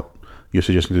of what you're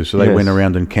suggesting to do. So they went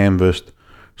around and canvassed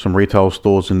some retail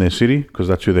stores in their city because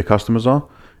that's who their customers are.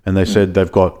 And they said they've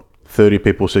got 30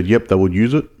 people said, yep, they would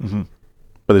use it. Mm-hmm.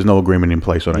 But there's no agreement in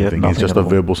place, I don't think. It's just a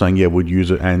verbal saying, we'd use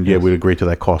it and we'd agree to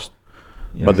that cost.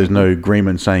 Yeah. But there's no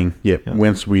agreement saying,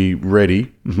 once we're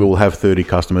ready, we'll have 30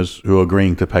 customers who are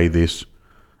agreeing to pay this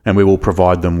and we will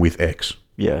provide them with X.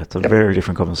 Yeah, it's a very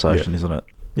different conversation, isn't it?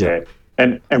 Yeah.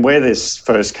 And where this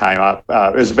first came up,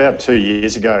 it was about 2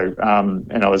 years ago,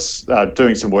 and I was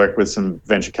doing some work with some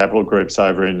venture capital groups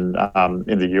over in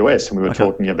the US, and we were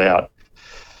talking about,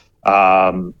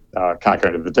 I can't go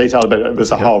into the detail, but it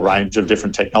was a whole range of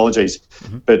different technologies.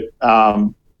 Mm-hmm.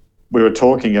 But we were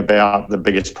talking about the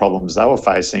biggest problems they were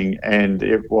facing, and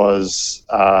it was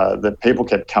that people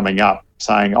kept coming up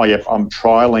saying, I'm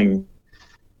trialling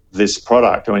this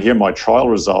product, and here are my trial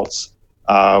results.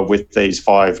 With these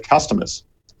 5 customers,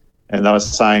 and they were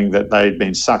saying that they'd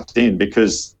been sucked in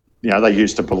because they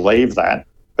used to believe that,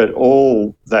 but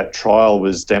all that trial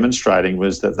was demonstrating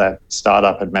was that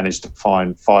startup had managed to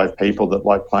find 5 people that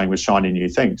like playing with shiny new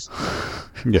things.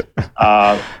 Yep.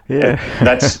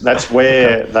 That's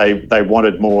where they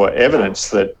wanted more evidence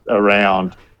that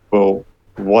around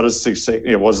was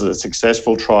it a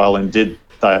successful trial and did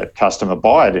the customer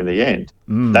buy it in the end?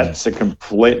 That's a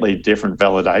completely different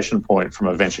validation point from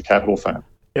a venture capital firm.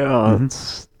 Yeah,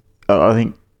 I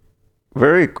think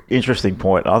very interesting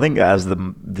point. I think as the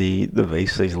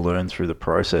VCs learn through the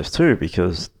process too,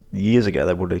 because years ago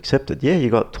they would have accepted, you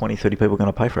got 20, 30 people going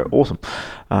to pay for it. Awesome.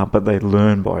 But they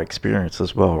learn by experience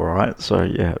as well, right?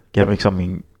 So having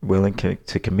something willing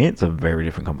to commit is a very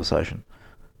different conversation.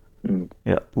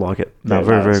 Yeah, like it. No,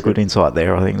 very good insight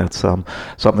there. I think that's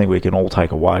something we can all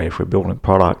take away if we're building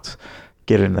products,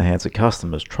 get it in the hands of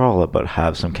customers, trial it, but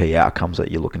have some key outcomes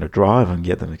that you're looking to drive and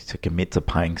get them to commit to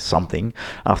paying something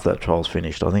after that trial's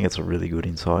finished. I think it's a really good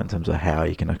insight in terms of how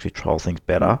you can actually trial things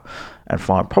better and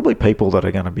find probably people that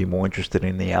are going to be more interested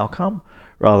in the outcome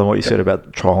rather than what you said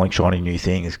about trialing shiny new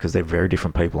things, because they're very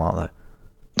different people, aren't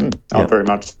they? Very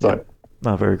much so. Yeah.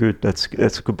 No, very good. That's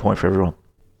a good point for everyone.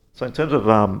 So in terms of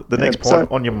the next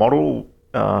point on your model,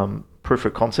 proof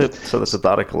of concept, so that's a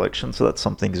data collection, so that's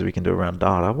some things we can do around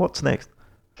data. What's next?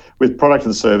 With product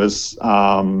and service,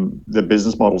 the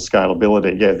business model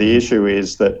scalability, the issue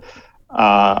is that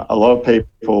a lot of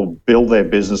people build their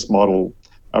business model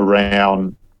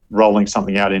around rolling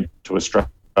something out into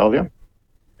Australia,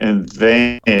 and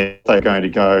then they're going to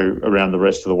go around the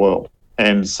rest of the world.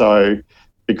 And so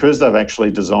because they've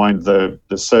actually designed the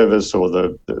service or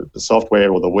the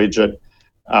software or the widget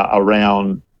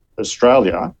around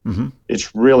Australia,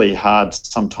 it's really hard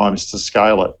sometimes to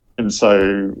scale it. And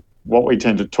so what we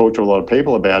tend to talk to a lot of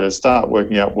people about is start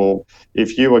working out,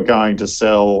 if you were going to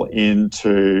sell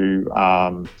into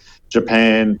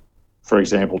Japan, for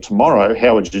example, tomorrow,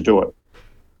 how would you do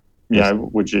it?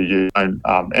 Would you use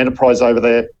enterprise over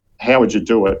there? How would you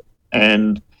do it?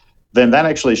 And then that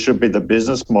actually should be the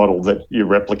business model that you're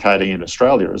replicating in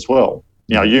Australia as well.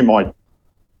 You might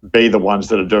be the ones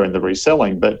that are doing the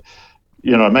reselling, but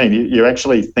you know what I mean? You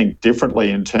actually think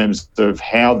differently in terms of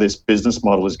how this business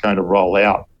model is going to roll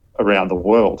out around the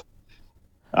world.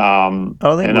 I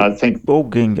think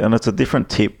and it's a different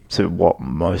tip to what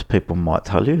most people might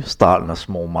tell you. Start in a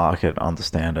small market,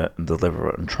 understand it and deliver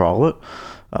it and trial it.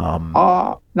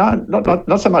 No,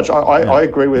 not so much. I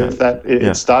agree with that.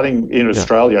 It's starting in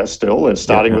Australia still, and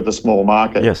starting with a small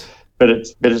market. Yes. But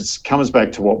it comes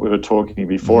back to what we were talking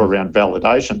before around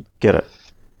validation. Get it.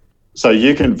 So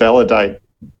you can validate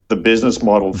the business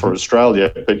model for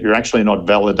Australia, but you're actually not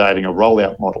validating a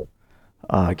rollout model.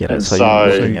 I get it. So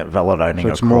you're looking at validating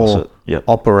it's across more it.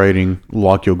 operating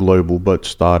like you're global, but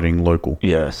starting local.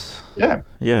 Yes. Yeah.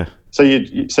 So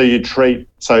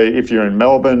if you're in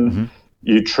Melbourne,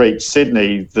 you treat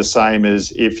Sydney the same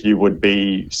as if you would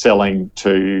be selling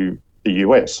to the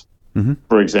US,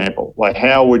 for example. Like,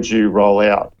 how would you roll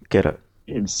out? Get it.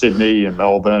 In Sydney and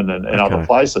Melbourne and other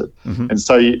places. And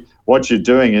so what you're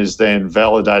doing is then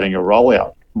validating a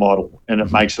rollout model, and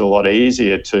it makes it a lot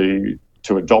easier to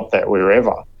adopt that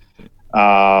wherever,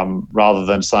 rather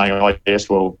than saying, oh, yes,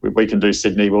 well, we can do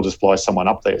Sydney, we'll just fly someone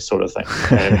up there sort of thing.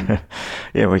 And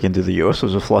yeah, we can do the US,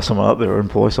 we'll just fly someone up there or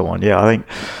employ someone. Yeah, I think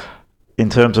in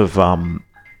terms of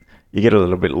you get a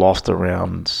little bit lost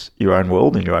around your own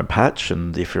world and your own patch,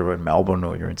 and if you're in Melbourne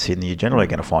or you're in Sydney, you're generally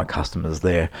going to find customers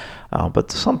there.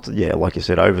 But like you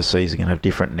said, overseas are going to have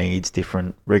different needs,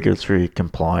 different regulatory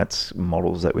compliance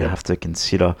models that we have to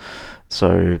consider.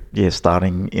 So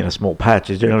starting in a small patch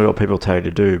is generally what people tell you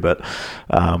to do, but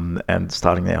and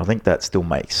starting there, I think that still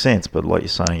makes sense. But like you're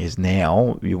saying, is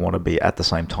now you want to be at the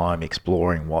same time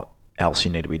exploring what else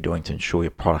you need to be doing to ensure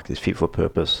your product is fit for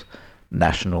purpose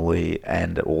nationally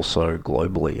and also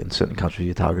globally in certain countries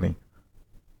you're targeting.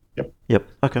 Yep.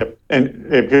 Okay. Yep. And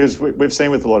because we've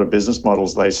seen with a lot of business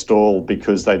models, they stall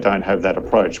because they don't have that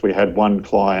approach. We had one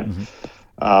client,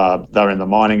 they're in the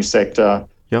mining sector,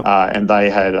 and they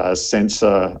had a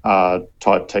sensor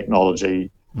type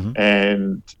technology,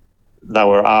 and they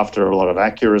were after a lot of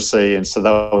accuracy, and so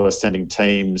they were sending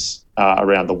teams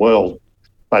around the world,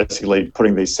 basically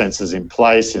putting these sensors in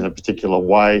place in a particular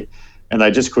way, and they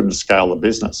just couldn't scale the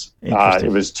business. It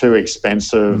was too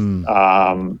expensive.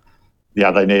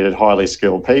 They needed highly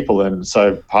skilled people. And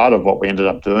so part of what we ended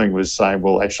up doing was saying,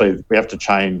 well, actually, we have to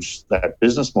change that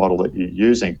business model that you're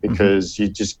using, because you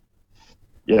just,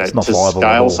 to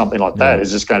scale something like that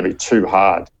is just going to be too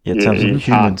hard. Yeah, it sounds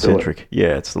human-centric.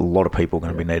 Yeah, it's a lot of people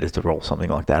going to be needed to roll something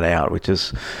like that out, which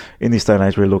is, in this day and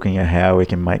age, we're looking at how we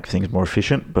can make things more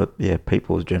efficient. But,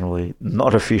 people are generally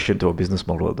not efficient to a business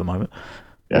model at the moment.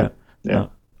 Yeah.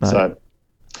 So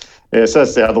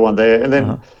that's the other one there. And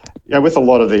then, with a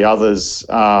lot of the others,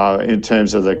 in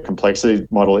terms of the complexity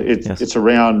model, it's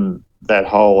around that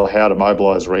whole how to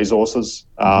mobilise resources.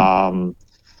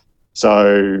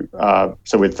 So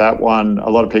with that one, a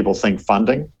lot of people think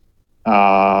funding,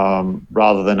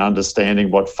 rather than understanding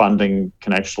what funding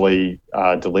can actually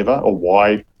deliver, or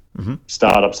why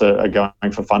startups are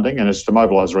going for funding, and it's to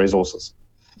mobilise resources.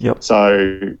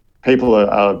 So people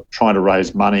are trying to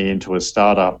raise money into a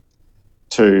startup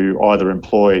to either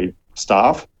employ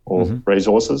staff or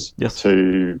resources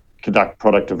to conduct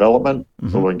product development,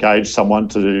 or engage someone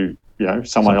to do,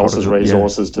 someone else's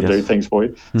resources to do things for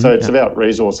you. So it's about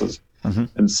resources.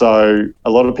 And so a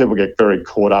lot of people get very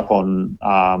caught up on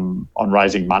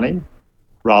raising money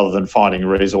rather than finding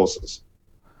resources.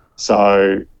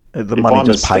 So the money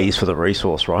just pays for the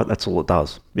resource, right? That's all it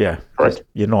does. Yeah. Correct.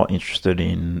 You're not interested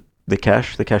in the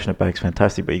cash. The cash in the bank's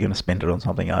fantastic, but you're going to spend it on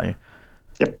something, aren't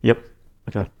you? Yep.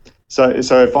 Okay. So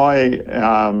if I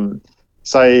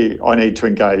say I need to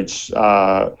engage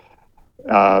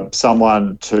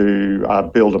someone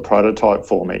to build a prototype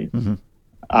for me,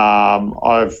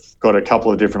 I've got a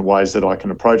couple of different ways that I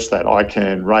can approach that. I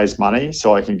can raise money,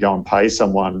 so I can go and pay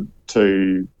someone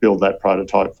to build that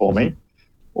prototype for me,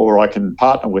 or I can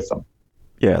partner with them.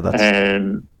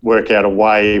 And work out a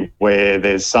way where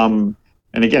there's some,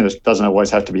 and again, it doesn't always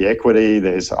have to be equity.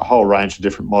 There's a whole range of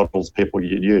different models people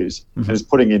can use. And it's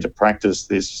putting into practice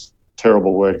this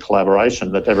terrible word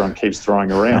collaboration that everyone keeps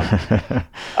throwing around.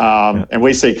 And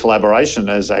we see collaboration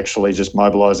as actually just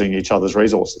mobilising each other's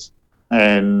resources.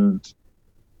 And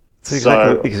it's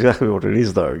exactly what it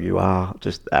is, though. You are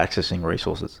just accessing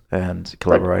resources and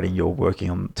collaborating. You're working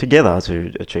on together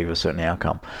to achieve a certain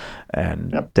outcome,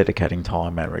 and dedicating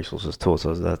time and resources towards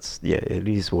us. That's it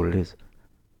is what it is.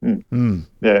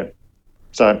 Yeah.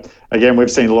 So again,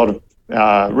 we've seen a lot of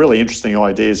really interesting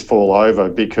ideas fall over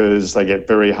because they get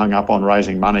very hung up on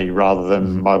raising money rather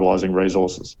than mobilising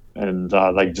resources, and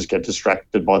they just get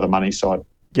distracted by the money side.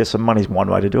 Yeah, so money's one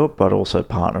way to do it, but also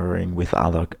partnering with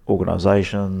other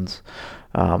organisations,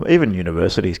 Even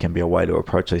universities can be a way to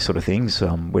approach these sort of things.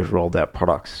 We've rolled out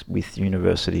products with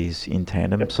universities in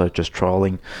tandem, so just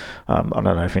trialing. I don't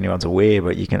know if anyone's aware,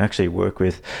 but you can actually work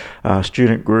with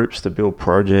student groups to build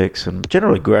projects, and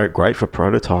generally great for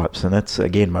prototypes. And that's,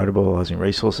 again, mobilising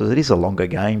resources. It is a longer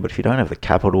game, but if you don't have the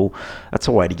capital, that's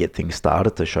a way to get things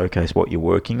started, to showcase what you're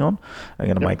working on. They're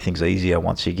going to make things easier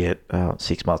once you get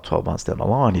 6 months, 12 months down the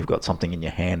line. You've got something in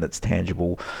your hand that's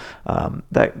tangible,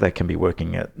 that can be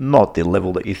working at not the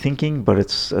level that you're thinking, but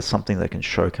it's something that can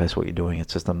showcase what you're doing.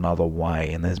 It's just another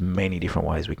way, and there's many different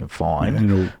ways we can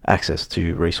find access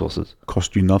to resources.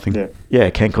 Cost you nothing. Yeah,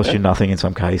 it can cost you nothing in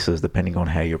some cases, depending on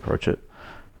how you approach it.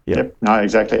 Yep. No,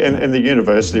 exactly. And the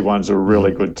university one's a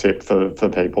really good tip for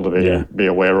people to be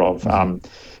aware of.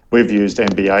 We've used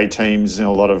MBA teams in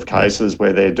a lot of cases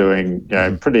where they're doing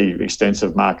pretty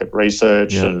extensive market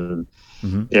research and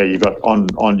you've got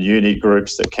on uni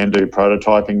groups that can do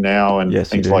prototyping now and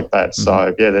things like that.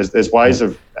 So there's ways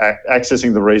of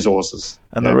accessing the resources.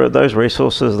 And those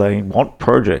resources, they want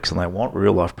projects, and they want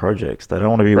real life projects. They don't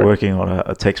want to be working on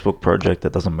a textbook project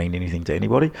that doesn't mean anything to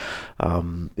anybody.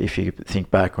 If you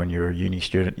think back when you're a uni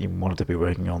student, you wanted to be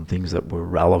working on things that were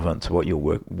relevant to what you're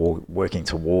working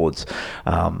towards,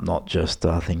 not just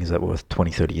things that were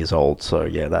 20, 30 years old. So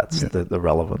that's the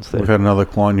relevance there. We've had another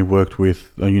client who worked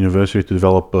with a university to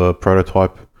develop a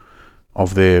prototype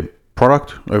of their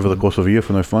product over the course of a year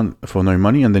for no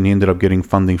money, and then he ended up getting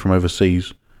funding from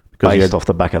overseas based off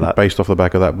the back of that.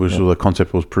 The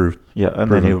concept was proved. Yeah,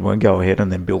 and then he would go ahead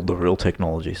and then build the real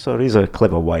technology. So it is a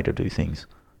clever way to do things.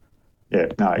 Yeah,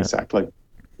 no, exactly.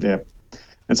 Yeah,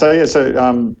 and so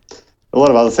a lot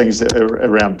of other things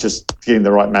around just getting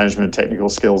the right management and technical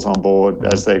skills on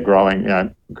board as they're growing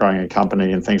a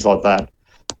company and things like that.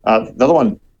 The other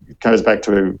one goes back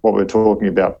to what we were talking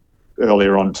about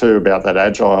earlier on too, about that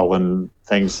agile and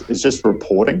things, is just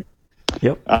reporting.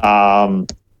 Yep.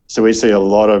 So we see a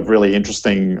lot of really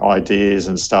interesting ideas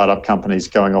and startup companies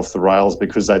going off the rails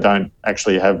because they don't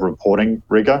actually have reporting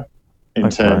rigor in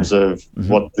terms of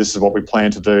this is what we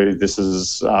plan to do. This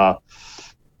is,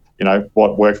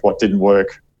 what worked, what didn't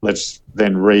work. Let's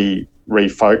then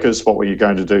refocus what were you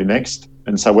going to do next.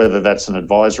 And so whether that's an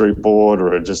advisory board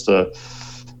or just a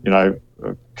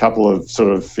couple of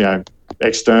sort of,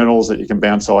 externals that you can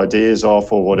bounce ideas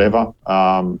off or whatever,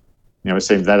 we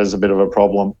see that as a bit of a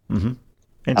problem.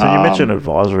 And so you mentioned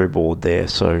advisory board there.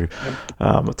 So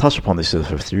I've touched upon this with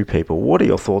a few people. What are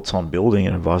your thoughts on building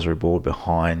an advisory board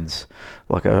behind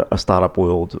like a startup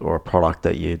world or a product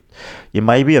that you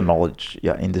may be a knowledge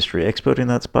industry expert in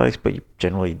that space, but you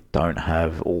generally don't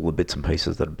have all the bits and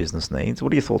pieces that a business needs?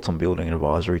 What are your thoughts on building an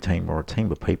advisory team or a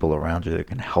team of people around you that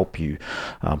can help you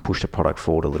push the product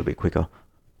forward a little bit quicker?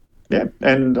 Yeah,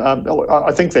 and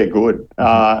I think they're good.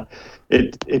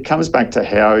 It comes back to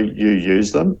how you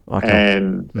use them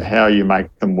and how you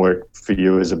make them work for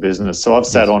you as a business. So I've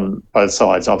sat on both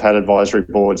sides. I've had advisory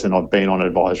boards and I've been on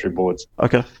advisory boards.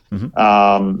 Okay.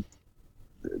 The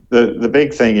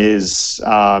big thing is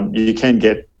you can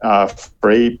get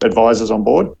free advisors on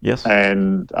board. Yes.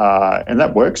 And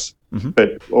that works.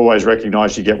 But always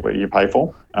recognise you get what you pay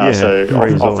for. So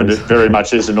often it very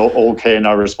much is an all care,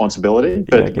 no responsibility,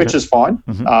 which is fine.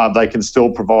 They can still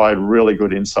provide really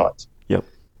good insights. Yep.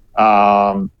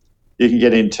 You can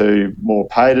get into more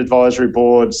paid advisory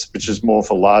boards, which is more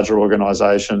for larger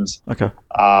organisations. Okay.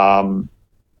 And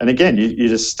again, you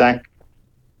just stack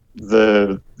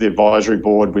the advisory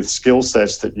board with skill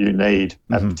sets that you need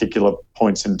at particular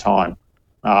points in time.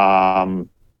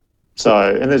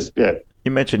 You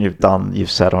mentioned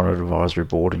you've sat on an advisory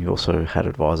board and you also had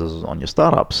advisors on your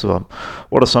startups.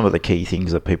 What are some of the key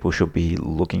things that people should be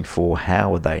looking for? How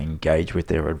would they engage with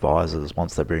their advisors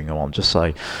once they bring them on? Just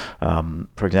say,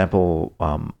 for example,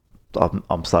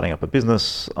 I'm starting up a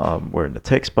business. We're in the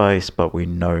tech space, but we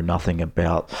know nothing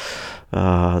about,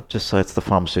 just say it's the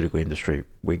pharmaceutical industry.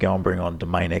 We go and bring on a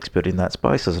domain expert in that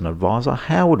space as an advisor.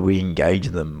 How would we engage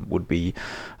them? Would we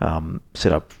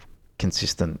set up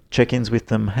consistent check-ins with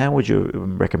them? How would you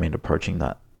recommend approaching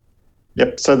that?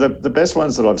 Yep. So the best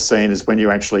ones that I've seen is when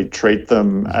you actually treat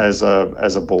them as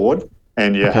a board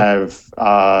and you have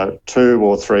 2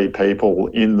 or 3 people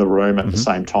in the room at the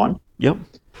same time. Yep.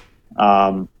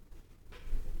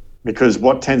 Because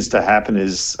what tends to happen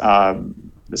is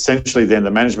essentially then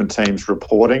the management team's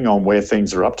reporting on where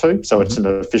things are up to. So it's an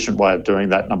efficient way of doing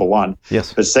that, number one.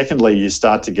 Yes. But secondly, you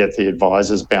start to get the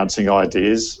advisors bouncing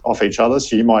ideas off each other.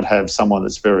 So you might have someone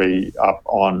that's very up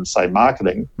on, say,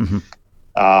 marketing.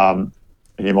 And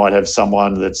you might have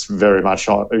someone that's very much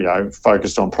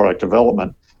focused on product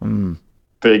development.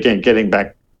 But again, getting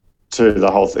back to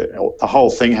the whole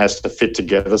thing has to fit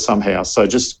together somehow. So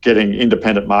just getting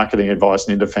independent marketing advice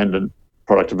and independent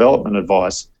product development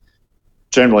advice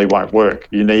generally won't work.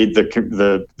 You need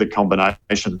the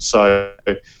combination. So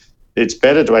it's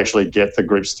better to actually get the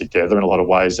groups together in a lot of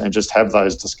ways and just have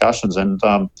those discussions. And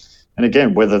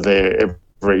again, whether they're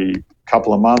every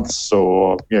couple of months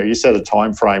or you set a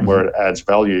time frame where it adds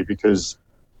value, because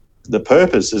the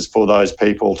purpose is for those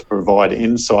people to provide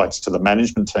insights to the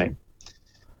management team.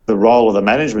 The role of the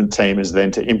management team is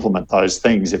then to implement those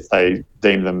things if they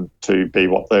deem them to be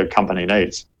what the company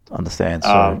needs. Understand.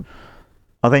 So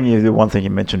I think the one thing you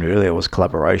mentioned earlier was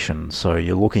collaboration. So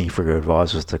you're looking for your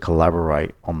advisors to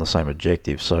collaborate on the same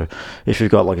objective. So if you've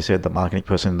got, like I said, the marketing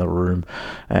person in the room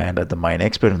and a domain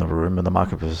expert in the room, and the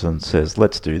marketing person says,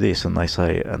 let's do this, and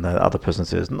the other person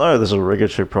says, no, there's a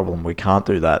regulatory problem, we can't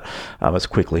do that. It's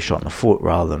quickly shot in the foot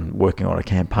rather than working on a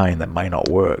campaign that may not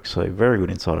work. So very good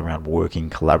insight around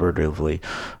working collaboratively.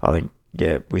 I think,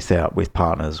 with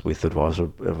partners, with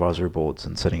advisory boards,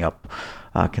 and setting up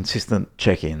consistent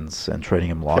check-ins and treating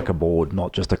them like a board,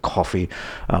 not just a coffee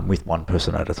with one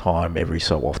person at a time every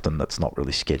so often. That's not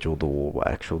really scheduled or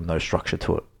no structure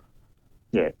to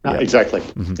it. Exactly.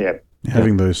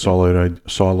 Having those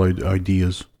siloed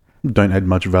ideas don't add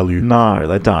much value. No,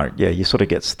 they don't. You sort of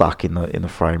get stuck in the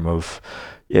frame of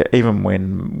even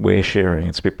when we're sharing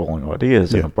and spitballing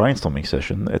ideas in a brainstorming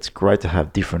session, it's great to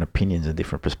have different opinions and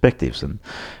different perspectives, and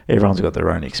everyone's got their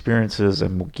own experiences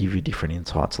and will give you different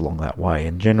insights along that way.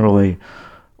 And generally,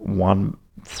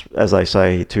 as they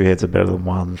say, 2 heads are better than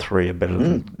 1, 3 are better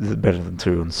than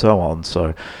 2, and so on.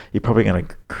 So you're probably going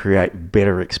to create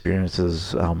better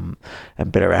experiences and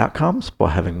better outcomes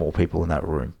by having more people in that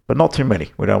room, but not too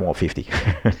many. We don't want 50.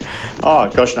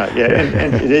 Oh gosh, no,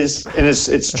 and it is, and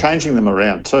it's changing them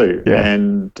around too.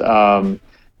 And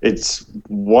it's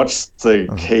what's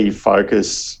the key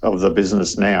focus of the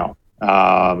business now.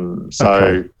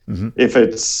 If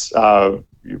it's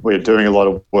we're doing a lot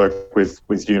of work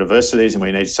with universities, and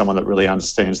we need someone that really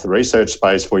understands the research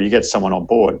space, where you get someone on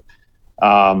board.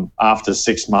 After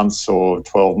 6 months or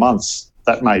 12 months,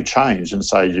 that may change, and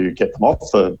so you get them off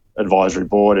the advisory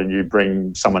board and you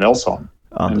bring someone else on.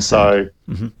 And so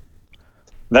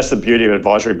that's the beauty of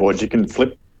advisory boards. You can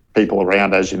flip people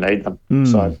around as you need them.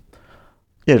 So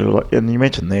and you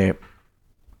mentioned there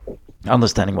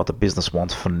understanding what the business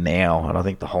wants for now, and I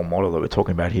think the whole model that we're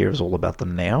talking about here is all about the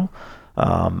now.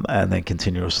 And then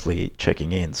continuously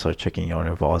checking in. So checking in on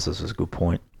advisors is a good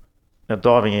point. Now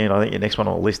diving in, I think your next one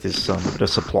on the list is the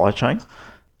supply chain.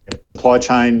 Supply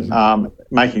chain,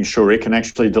 making sure it can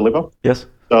actually deliver. Yes.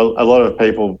 So a lot of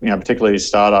people, particularly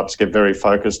startups, get very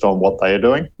focused on what they are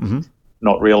doing,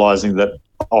 not realising that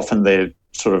often they're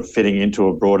sort of fitting into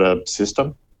a broader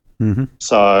system.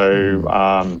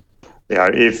 So,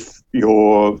 if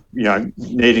you're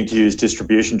needing to use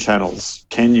distribution channels,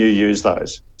 can you use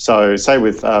those? So say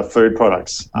with food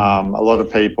products, a lot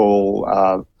of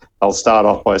people they'll start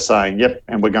off by saying, yep,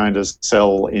 and we're going to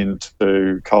sell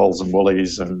into Coles and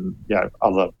Woolies and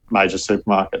other major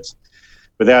supermarkets,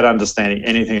 without understanding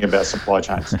anything about supply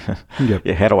chains.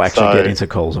 How to actually get into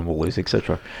Coles and Woolies,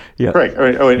 etc. Correct.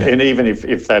 And even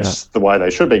if that's the way they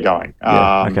should be going.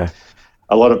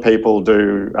 A lot of people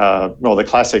do, the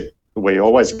classic we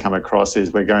always come across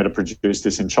is we're going to produce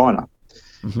this in China.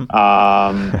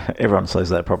 Everyone says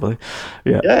that probably.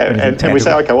 And we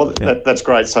say, okay, that's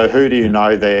great. So who do you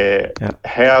know there?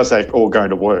 How's that all going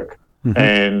to work?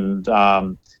 And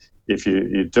if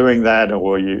you're doing that,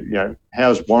 or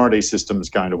how's warranty systems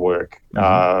going to work?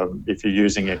 If you're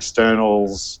using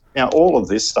externals, all of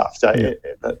this stuff.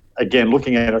 Again,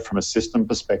 looking at it from a system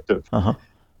perspective.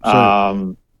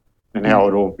 And how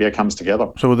it all comes together.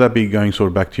 So would that be going sort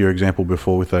of back to your example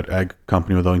before with that ag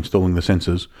company where they're installing the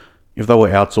sensors? If they were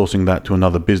outsourcing that to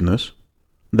another business,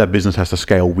 that business has to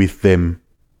scale with them.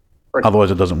 Right. Otherwise,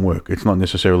 it doesn't work. It's not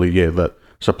necessarily, that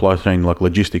supply chain, like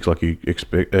logistics, like you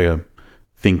expect,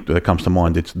 think that comes to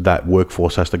mind. It's that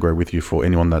workforce has to grow with you for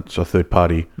anyone that's a third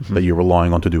party that you're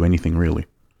relying on to do anything, really.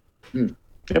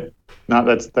 Yep. No,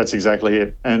 that's exactly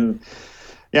it. And,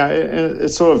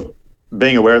 it's sort of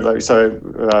being aware of those. So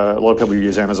a lot of people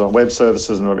use Amazon Web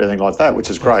Services and everything like that, which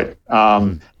is great.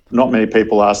 Not many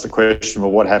people ask the question,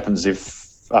 well, what happens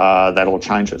if that all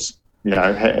changes?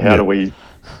 How do we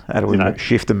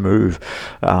shift and move?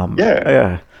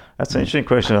 That's an interesting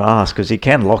question to ask, because you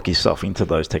can lock yourself into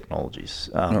those technologies.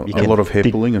 A lot of hair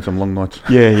pulling and some long nights.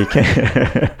 You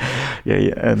can.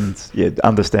 And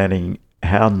understanding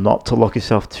how not to lock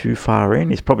yourself too far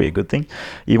in is probably a good thing.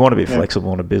 You want to be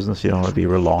flexible in a business. You don't want to be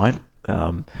reliant,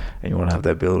 and you want to have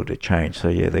the ability to change.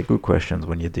 So they're good questions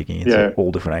when you're digging into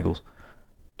all different angles.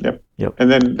 Yep.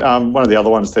 And then one of the other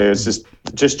ones there is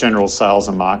just general sales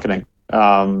and marketing.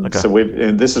 So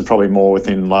and this is probably more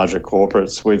within larger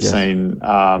corporates. We've seen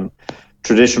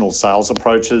traditional sales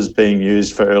approaches being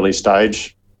used for early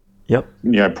stage,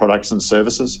 products and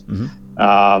services.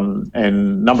 And a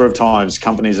number of times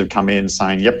companies have come in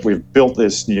saying, "Yep, we've built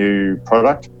this new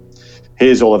product.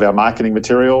 Here's all of our marketing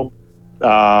material,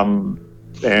 and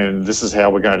this is how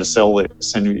we're going to sell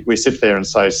this." And we sit there and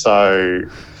say, "So,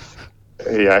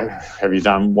 have you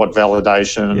done what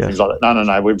validation and things like that?"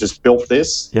 No. We've just built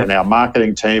this, and our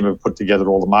marketing team have put together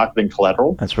all the marketing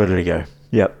collateral. That's ready to go.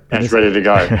 Yep. And it's ready to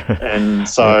go. And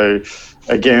so,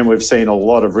 again, we've seen a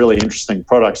lot of really interesting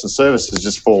products and services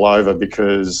just fall over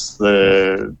because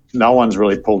no one's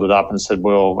really pulled it up and said,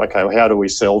 "Well, okay, how do we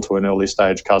sell to an early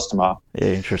stage customer?" Yeah,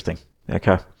 interesting.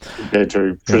 Okay. Compared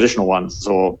to traditional ones,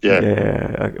 or Yeah,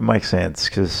 it makes sense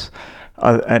because.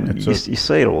 You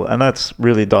see it all, and that's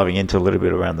really diving into a little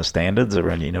bit around the standards,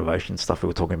 around the innovation stuff we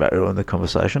were talking about earlier in the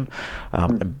conversation,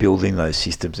 and building those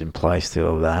systems in place to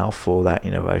allow for that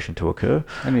innovation to occur.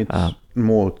 And it's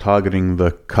more targeting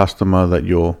the customer that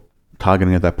you're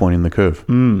targeting at that point in the curve.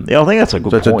 Yeah, I think that's a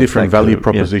good point. So it's a different value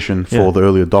proposition for the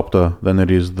early adopter than it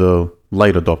is the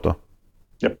late adopter.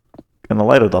 Yep. And the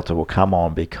late adopter will come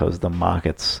on because the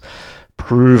market's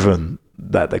proven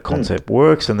that the concept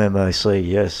works, and then they see,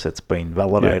 yes, it's been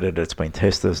validated, it's been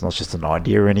tested, it's not just an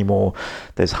idea anymore.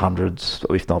 There's hundreds,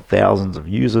 if not thousands of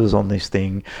users on this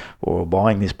thing or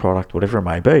buying this product, whatever it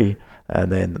may be,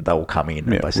 and then they'll come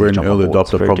in. Yeah, where an early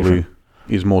adopter probably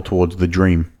is more towards the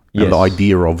dream and the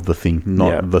idea of the thing,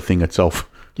 not the thing itself.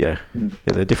 Yeah,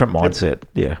 they're a different mindset.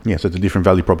 Yeah. So it's a different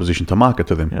value proposition to market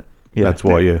to them. That's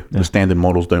why the standard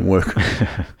models don't work.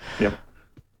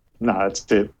 No,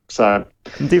 it's it. So,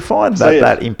 do you find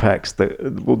that impacts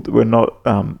we're not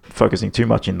focusing too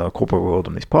much in the corporate world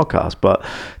on this podcast, but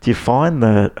do you find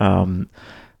that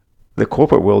the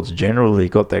corporate world's generally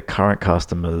got their current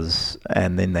customers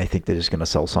and then they think they're just going to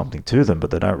sell something to them,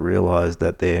 but they don't realize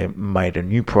that they made a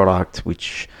new product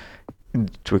which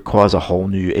requires a whole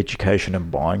new education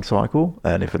and buying cycle,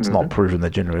 and if it's not proven,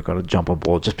 they're generally going to jump on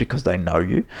board just because they know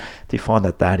you. Do you find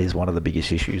that is one of the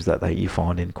biggest issues that you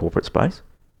find in corporate space?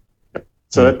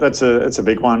 So that's a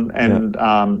big one, and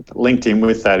linked in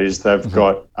with that is they've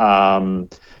got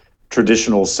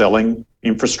traditional selling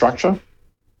infrastructure.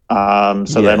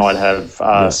 So they might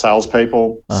have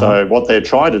salespeople. So what they're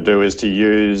trying to do is to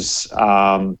use,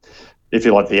 if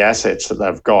you like, the assets that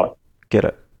they've got. Get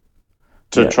it.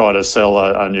 To try to sell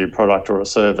a new product or a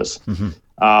service.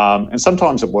 And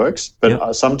sometimes it works,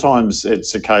 but sometimes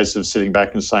it's a case of sitting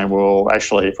back and saying, well,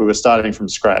 actually, if we were starting from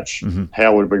scratch,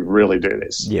 how would we really do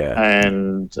this?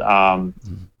 And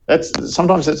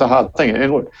sometimes it's a hard thing.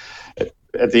 And look,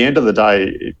 at the end of the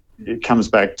day, it comes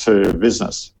back to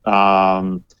business.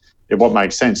 What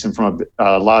makes sense, and from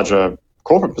a larger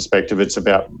corporate perspective, it's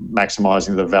about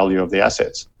maximising the value of the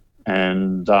assets.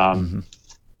 And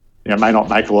it may not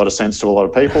make a lot of sense to a lot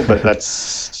of people, but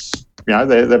that's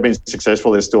they've been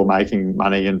successful. They're still making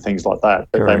money and things like that,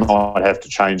 but they might have to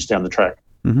change down the track.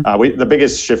 The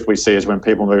biggest shift we see is when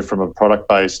people move from a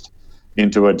product-based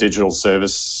into a digital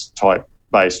service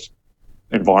type-based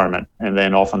environment, and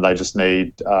then often they just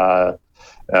need, I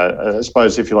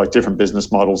suppose, if you like, different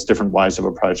business models, different ways of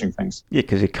approaching things. Yeah,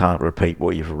 because you can't repeat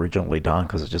what you've originally done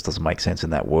because it just doesn't make sense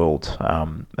in that world.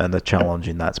 And the challenge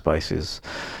in that space is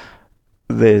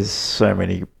there's so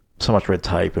much red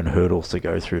tape and hurdles to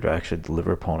go through to actually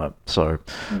deliver upon it. So,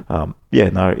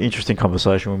 interesting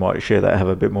conversation. We might share that, have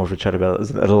a bit more of a chat about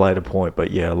it at a later point.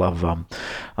 But I love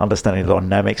understanding the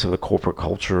dynamics of the corporate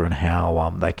culture and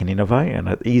how they can innovate. And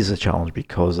it is a challenge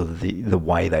because of the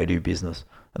way they do business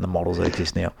and the models that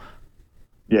exist now.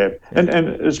 And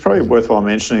it's probably worthwhile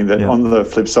mentioning that on the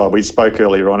flip side, we spoke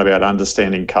earlier on about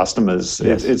understanding customers.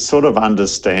 It's sort of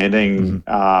understanding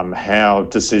how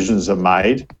decisions are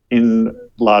made in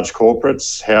large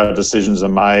corporates, how decisions are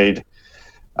made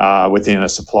within a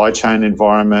supply chain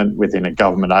environment, within a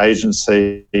government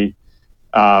agency.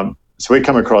 So we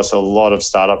come across a lot of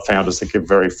startup founders that get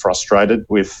very frustrated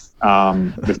with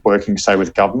working, say,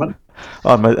 with government.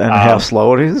 And how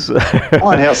slow it is.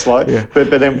 And how slow.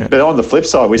 But on the flip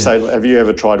side, we say, have you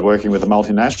ever tried working with a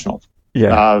multinational?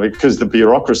 Because the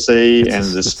bureaucracy and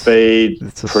the speed,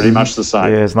 it's pretty much the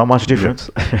same. It's not much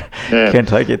difference. It can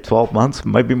take it 12 months,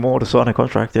 maybe more to sign a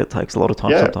contract. It takes a lot of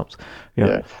time sometimes.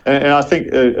 And I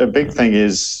think a big thing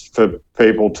is for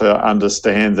people to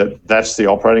understand that that's the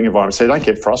operating environment. So don't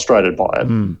get frustrated by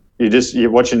it.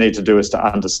 What you need to do is to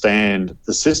understand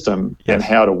the system and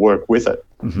how to work with it.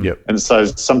 And so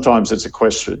sometimes it's a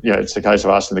question, it's a case of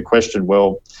asking the question,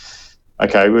 well,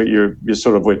 okay, we're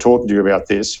talking to you about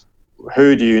this.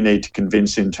 Who do you need to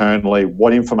convince internally?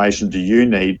 What information do you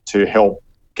need to help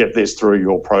get this through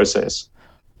your process?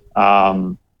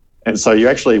 And so you're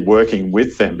actually working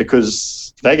with them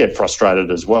because they get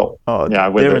frustrated as well. Oh,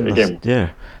 they're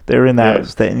in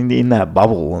that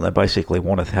bubble, and they basically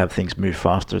want to have things move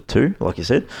faster too, like you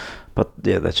said. But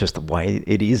yeah, that's just the way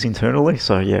it is internally.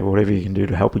 So yeah, whatever you can do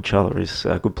to help each other is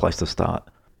a good place to start.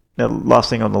 Now, last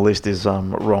thing on the list is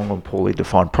wrong or poorly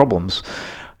defined problems.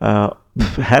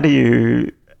 How do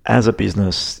you, as a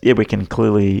business, we can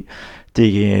clearly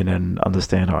dig in and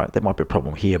understand, all right, there might be a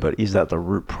problem here, but is that the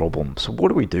root problem? So what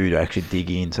do we do to actually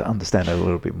dig in to understand it a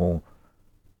little bit more?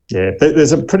 Yeah,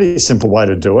 there's a pretty simple way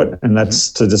to do it, and that's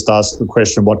to just ask the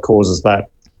question, what causes that?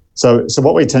 So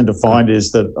what we tend to find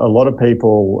is that a lot of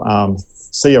people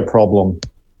see a problem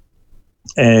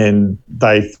and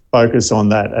they focus on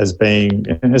that as being,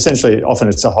 and essentially often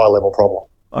it's a high-level problem.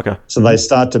 Okay. So they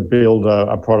start to build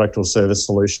a product or service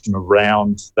solution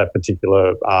around that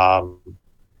particular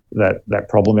that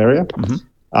problem area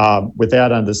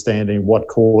without understanding what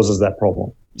causes that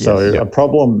problem. Yes, a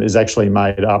problem is actually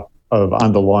made up of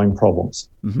underlying problems.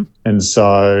 And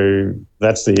so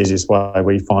that's the easiest way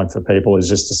we find for people is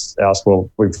just to ask, well,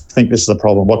 we think this is the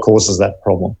problem. What causes that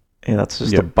problem? Yeah, that's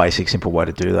just a basic, simple way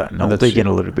to do that. And I'll dig in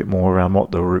a little bit more around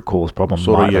what the root cause problem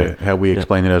might be. How we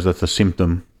explain it as that's a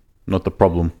symptom, not the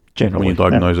problem. Generally, when you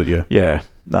diagnose it, yeah,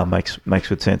 that makes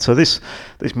good sense. So this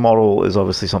model is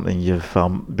obviously something you've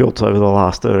built over the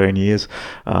last 13 years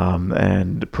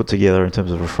and put together in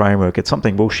terms of a framework. It's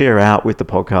something we'll share out with the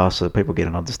podcast so that people get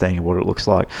an understanding of what it looks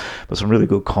like, but some really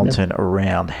good content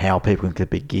around how people can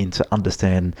begin to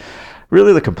understand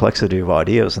really the complexity of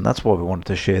ideas. And that's why we wanted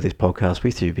to share this podcast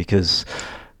with you, because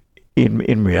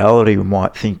in reality, we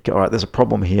might think, all right, there's a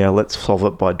problem here, let's solve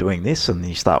it by doing this, and then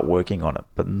you start working on it.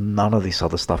 But none of this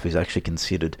other stuff is actually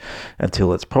considered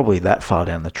until it's probably that far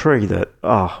down the tree that,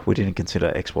 we didn't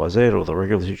consider X, Y, Z, or the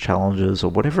regulatory challenges, or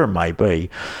whatever it may be.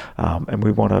 And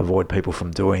we want to avoid people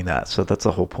from doing that. So that's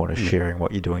the whole point of sharing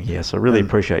what you're doing here. So I really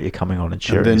appreciate you coming on and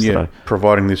sharing this today.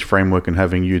 Providing this framework and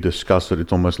having you discuss it,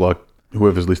 it's almost like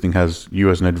whoever's listening has you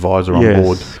as an advisor on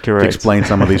board to explain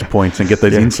some of these points and get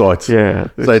those insights. Yeah.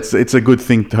 So it's a good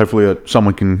thing to hopefully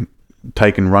someone can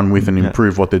take and run with and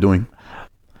improve what they're doing.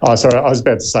 Oh, sorry, I was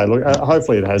about to say, look,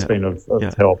 hopefully it has been of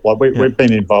help. Like we've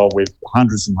been involved with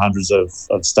hundreds and hundreds of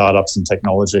startups and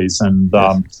technologies, and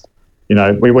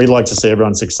we like to see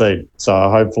everyone succeed. So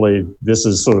hopefully this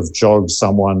has sort of jogged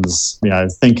someone's,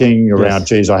 thinking around,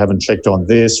 geez, I haven't checked on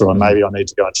this, or maybe I need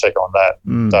to go and check on that.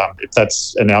 And if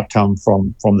that's an outcome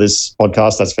from this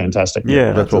podcast, that's fantastic.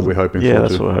 Yeah, that's what we're hoping for. Yeah,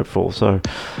 that's what we're hoping for. So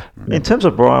in terms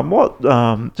of Brian, what,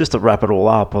 just to wrap it all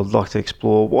up, I'd like to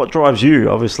explore what drives you.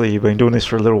 Obviously, you've been doing this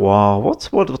for a little while.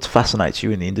 What fascinates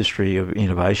you in the industry of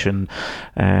innovation,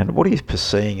 and what are you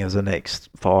perceiving as the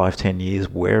next 5-10 years,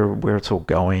 where it's all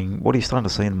going? What are you starting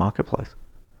to see in the marketplace?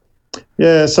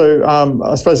 Yeah, so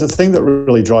I suppose the thing that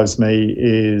really drives me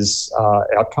is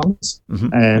outcomes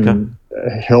and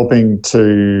helping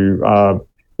to,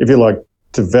 if you like,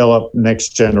 develop next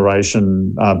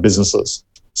generation businesses.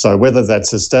 So whether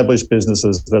that's established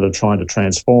businesses that are trying to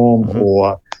transform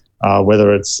or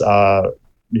whether it's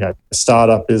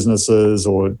startup businesses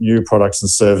or new products and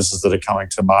services that are coming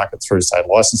to market through, say,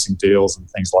 licensing deals and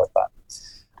things like that.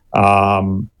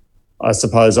 I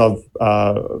suppose I've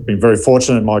been very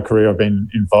fortunate in my career. I've been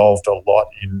involved a lot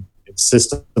in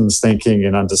systems thinking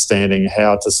and understanding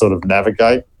how to sort of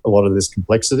navigate a lot of this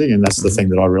complexity, and that's the thing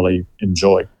that I really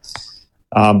enjoy.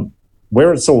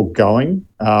 Where it's all going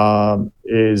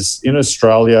is in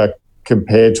Australia,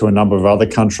 compared to a number of other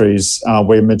countries,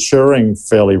 we're maturing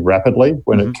fairly rapidly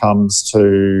when it comes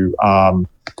to, I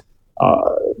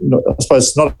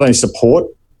suppose, not only support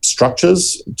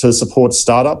structures to support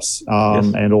startups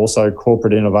and also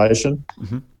corporate innovation,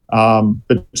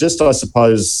 but just, I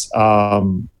suppose,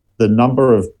 the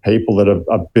number of people that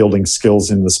are building skills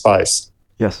in the space.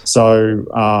 Yes. So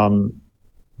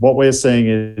what we're seeing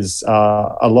is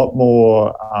a lot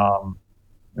more,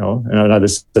 and I know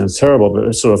this sounds terrible,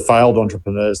 but sort of failed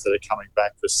entrepreneurs that are coming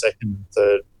back for second and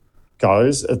third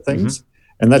goes at things.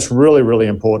 And that's really, really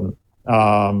important.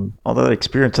 The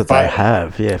experience that they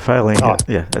have, failing,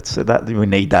 that's that. We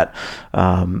need that.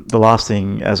 The last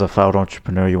thing as a failed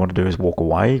entrepreneur you want to do is walk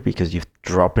away, because you're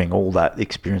dropping all that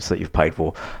experience that you've paid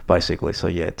for, basically. So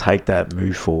take that,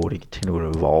 move forward, and continue to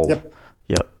evolve. Yep.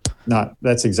 No,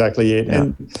 that's exactly it.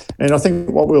 Yeah. And I think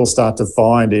what we'll start to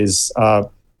find is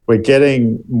we're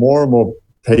getting more and more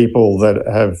people that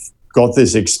have got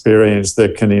this experience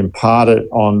that can impart it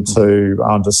onto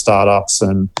startups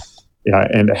and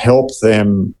help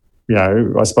them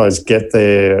I suppose, get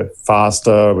there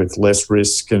faster with less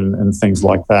risk and things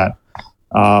like that.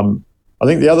 I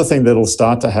think the other thing that'll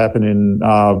start to happen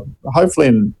hopefully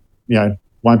in,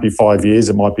 won't be 5 years,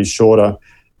 it might be shorter,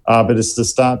 but it's to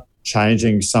start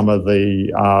changing some of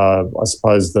the, I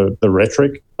suppose, the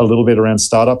rhetoric a little bit around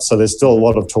startups. So there's still a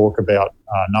lot of talk about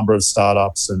number of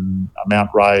startups and amount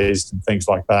raised and things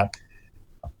like that.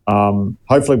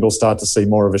 Hopefully we'll start to see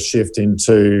more of a shift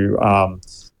into,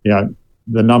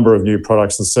 the number of new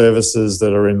products and services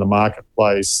that are in the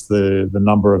marketplace, the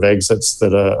number of exits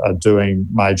that are doing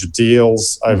major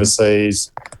deals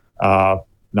overseas,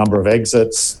 number of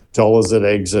exits, dollars at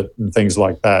exit, and things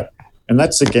like that. And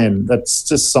that's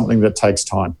just something that takes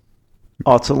time.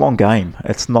 Oh, it's a long game.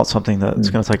 It's not something that's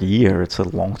going to take a year. It's a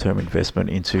long-term investment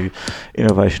into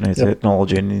innovation and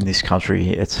technology. And in this country,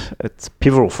 it's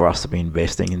pivotal for us to be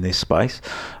investing in this space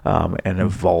and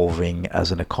evolving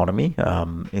as an economy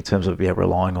in terms of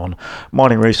relying on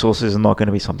mining resources is not going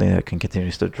to be something that can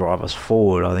continue to drive us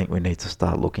forward. I think we need to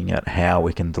start looking at how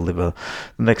we can deliver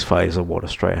the next phase of what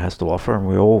Australia has to offer. And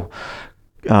we're all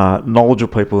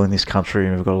knowledgeable people in this country,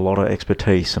 and we've got a lot of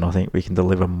expertise, and I think we can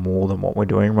deliver more than what we're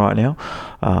doing right now.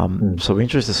 So we're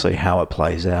interested to see how it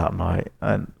plays out.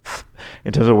 And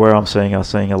in terms of where I'm seeing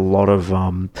a lot of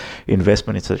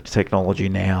investment into technology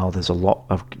now. There's a lot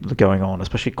of going on,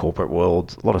 especially corporate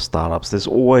world, a lot of startups. There's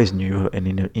always new and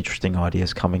interesting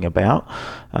ideas coming about,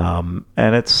 and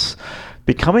it's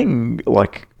becoming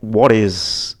like,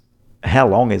 how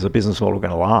long is a business model going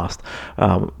to last?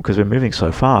 Because we're moving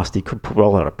so fast. You could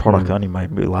roll out a product only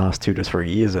maybe last 2 to 3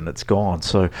 years and it's gone.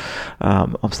 So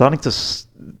I'm starting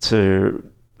to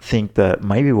think that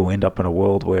maybe we'll end up in a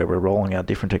world where we're rolling out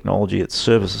different technology. It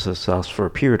services us for a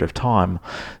period of time,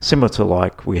 similar to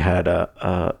like we had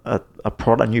a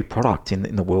new product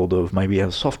in the world of maybe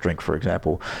a soft drink, for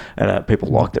example, and people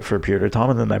liked it for a period of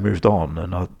time and then they moved on.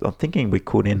 And I'm thinking we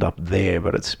could end up there,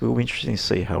 but it will be interesting to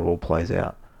see how it all plays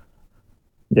out.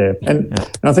 Yeah, and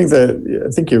I think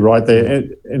you're right there.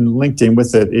 And linked in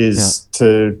with it is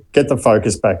to get the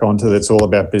focus back onto that it's all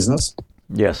about business.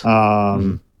 Yes.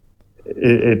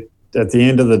 It at the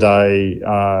end of the day,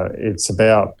 it's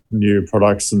about new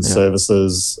products and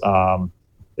services,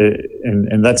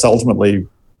 and that's ultimately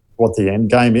what the end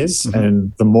game is.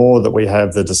 And the more that we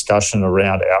have the discussion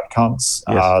around outcomes,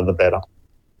 the better.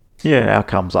 Yeah,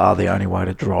 outcomes are the only way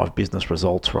to drive business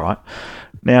results, right?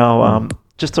 Now,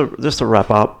 just to wrap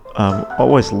up, I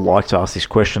always like to ask this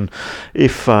question.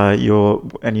 If and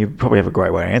you probably have a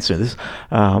great way of answering this,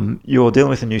 you're dealing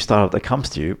with a new startup that comes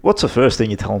to you, what's the first thing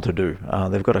you tell them to do?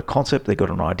 They've got a concept, they've got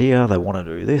an idea, they want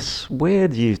to do this. Where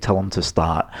do you tell them to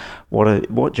start?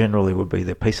 What generally would be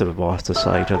the piece of advice to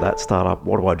say to that startup,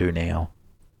 what do I do now?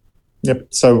 Yep.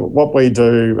 So what we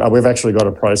do, we've actually got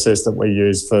a process that we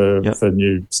use for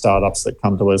new startups that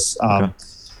come to us.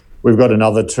 We've got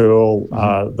another tool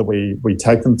that we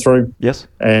take them through. Yes.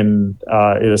 And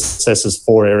it assesses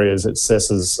 4 areas. It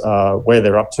assesses where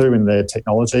they're up to in their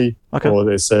technology or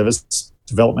their service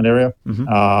development area,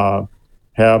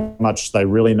 how much they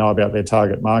really know about their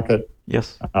target market.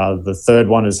 Yes. The third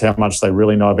one is how much they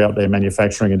really know about their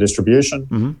manufacturing and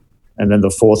distribution. And then the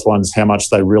fourth one is how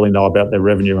much they really know about their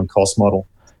revenue and cost model.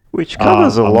 Which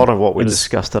covers a lot of what we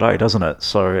discussed today, doesn't it?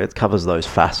 So it covers those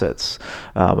facets.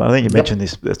 I think you mentioned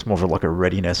this. It's more of like a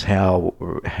readiness.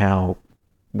 How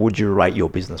would you rate your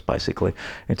business, basically,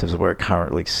 in terms of where it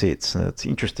currently sits? And it's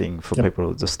interesting for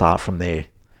people to start from there.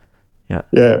 Yeah.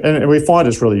 Yeah, and we find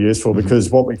it's really useful because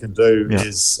what we can do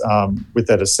is with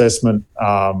that assessment.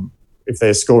 If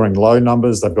they're scoring low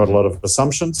numbers, they've got a lot of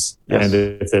assumptions, and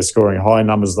if they're scoring high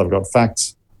numbers, they've got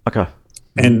facts. Okay.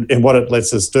 And what it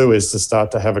lets us do is to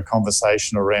start to have a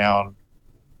conversation around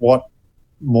what's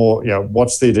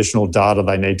the additional data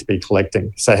they need to be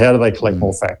collecting. So how do they collect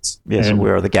more facts? Yes, and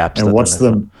where are the gaps? And what's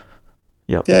them?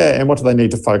 Yeah, and what do they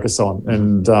need to focus on,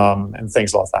 and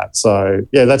things like that. So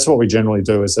that's what we generally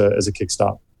do as a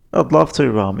kickstart. I'd love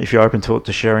to, if you're open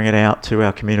to sharing it out to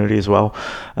our community as well,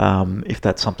 if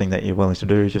that's something that you're willing to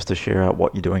do, just to share out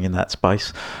what you're doing in that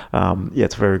space.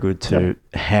 It's very good to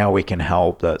how we can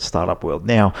help that startup world.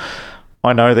 Now,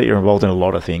 I know that you're involved in a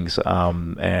lot of things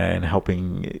and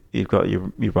helping.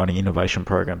 You're running innovation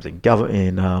programs in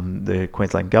the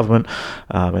Queensland government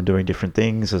and doing different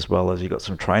things, as well as you've got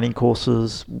some training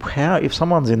courses. How, if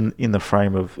someone's in the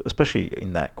frame of, especially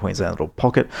in that Queensland little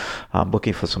pocket,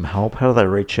 looking for some help, how do they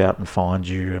reach out and find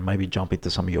you and maybe jump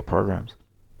into some of your programs?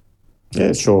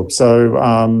 Yeah, sure. So,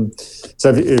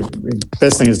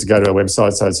 best thing is to go to our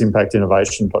website. So it's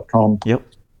impactinnovation.com. Yep.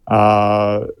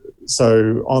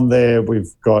 So on there,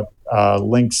 we've got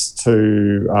links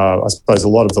to, I suppose, a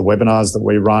lot of the webinars that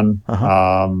we run.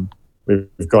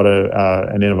 We've got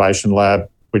an innovation lab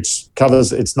which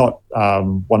covers, it's not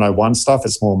 101 stuff,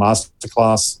 it's more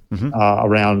masterclass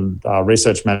around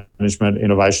research management,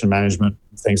 innovation management,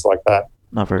 things like that.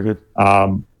 Not very good.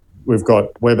 We've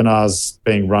got webinars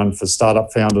being run for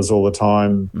startup founders all the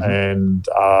time, and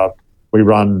we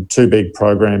run 2 big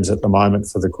programs at the moment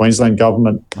for the Queensland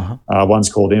government. One's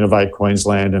called Innovate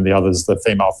Queensland and the other's the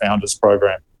Female Founders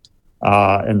Program.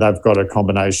 And they've got a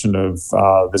combination of,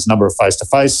 there's a number of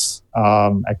face-to-face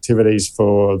activities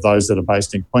for those that are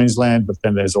based in Queensland, but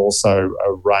then there's also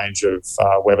a range of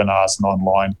webinars and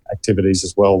online activities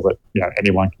as well that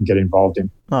anyone can get involved in.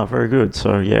 Oh, very good.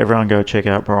 So, everyone go check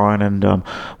out Brian and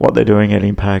what they're doing at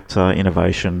Impact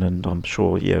Innovation, and I'm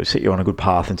sure, set you on a good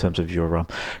path in terms of your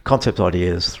concept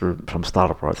ideas from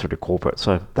startup right through to corporate.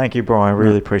 So, thank you, Brian.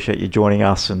 Really appreciate you joining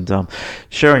us and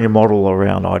sharing your model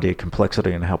around idea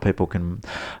complexity and how people can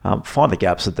find the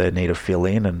gaps that they need to fill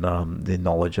in and the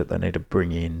knowledge that they need to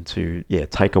bring in to,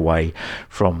 take away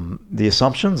from the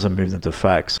assumptions and move them to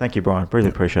facts. Thank you, Brian. Really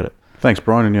appreciate it. Thanks,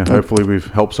 Brian, and hopefully we've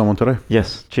helped someone today.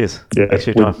 Yes, cheers. Yeah, thanks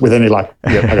for your time. With any luck.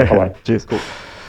 Yeah, okay, bye-bye. Cheers. Cool.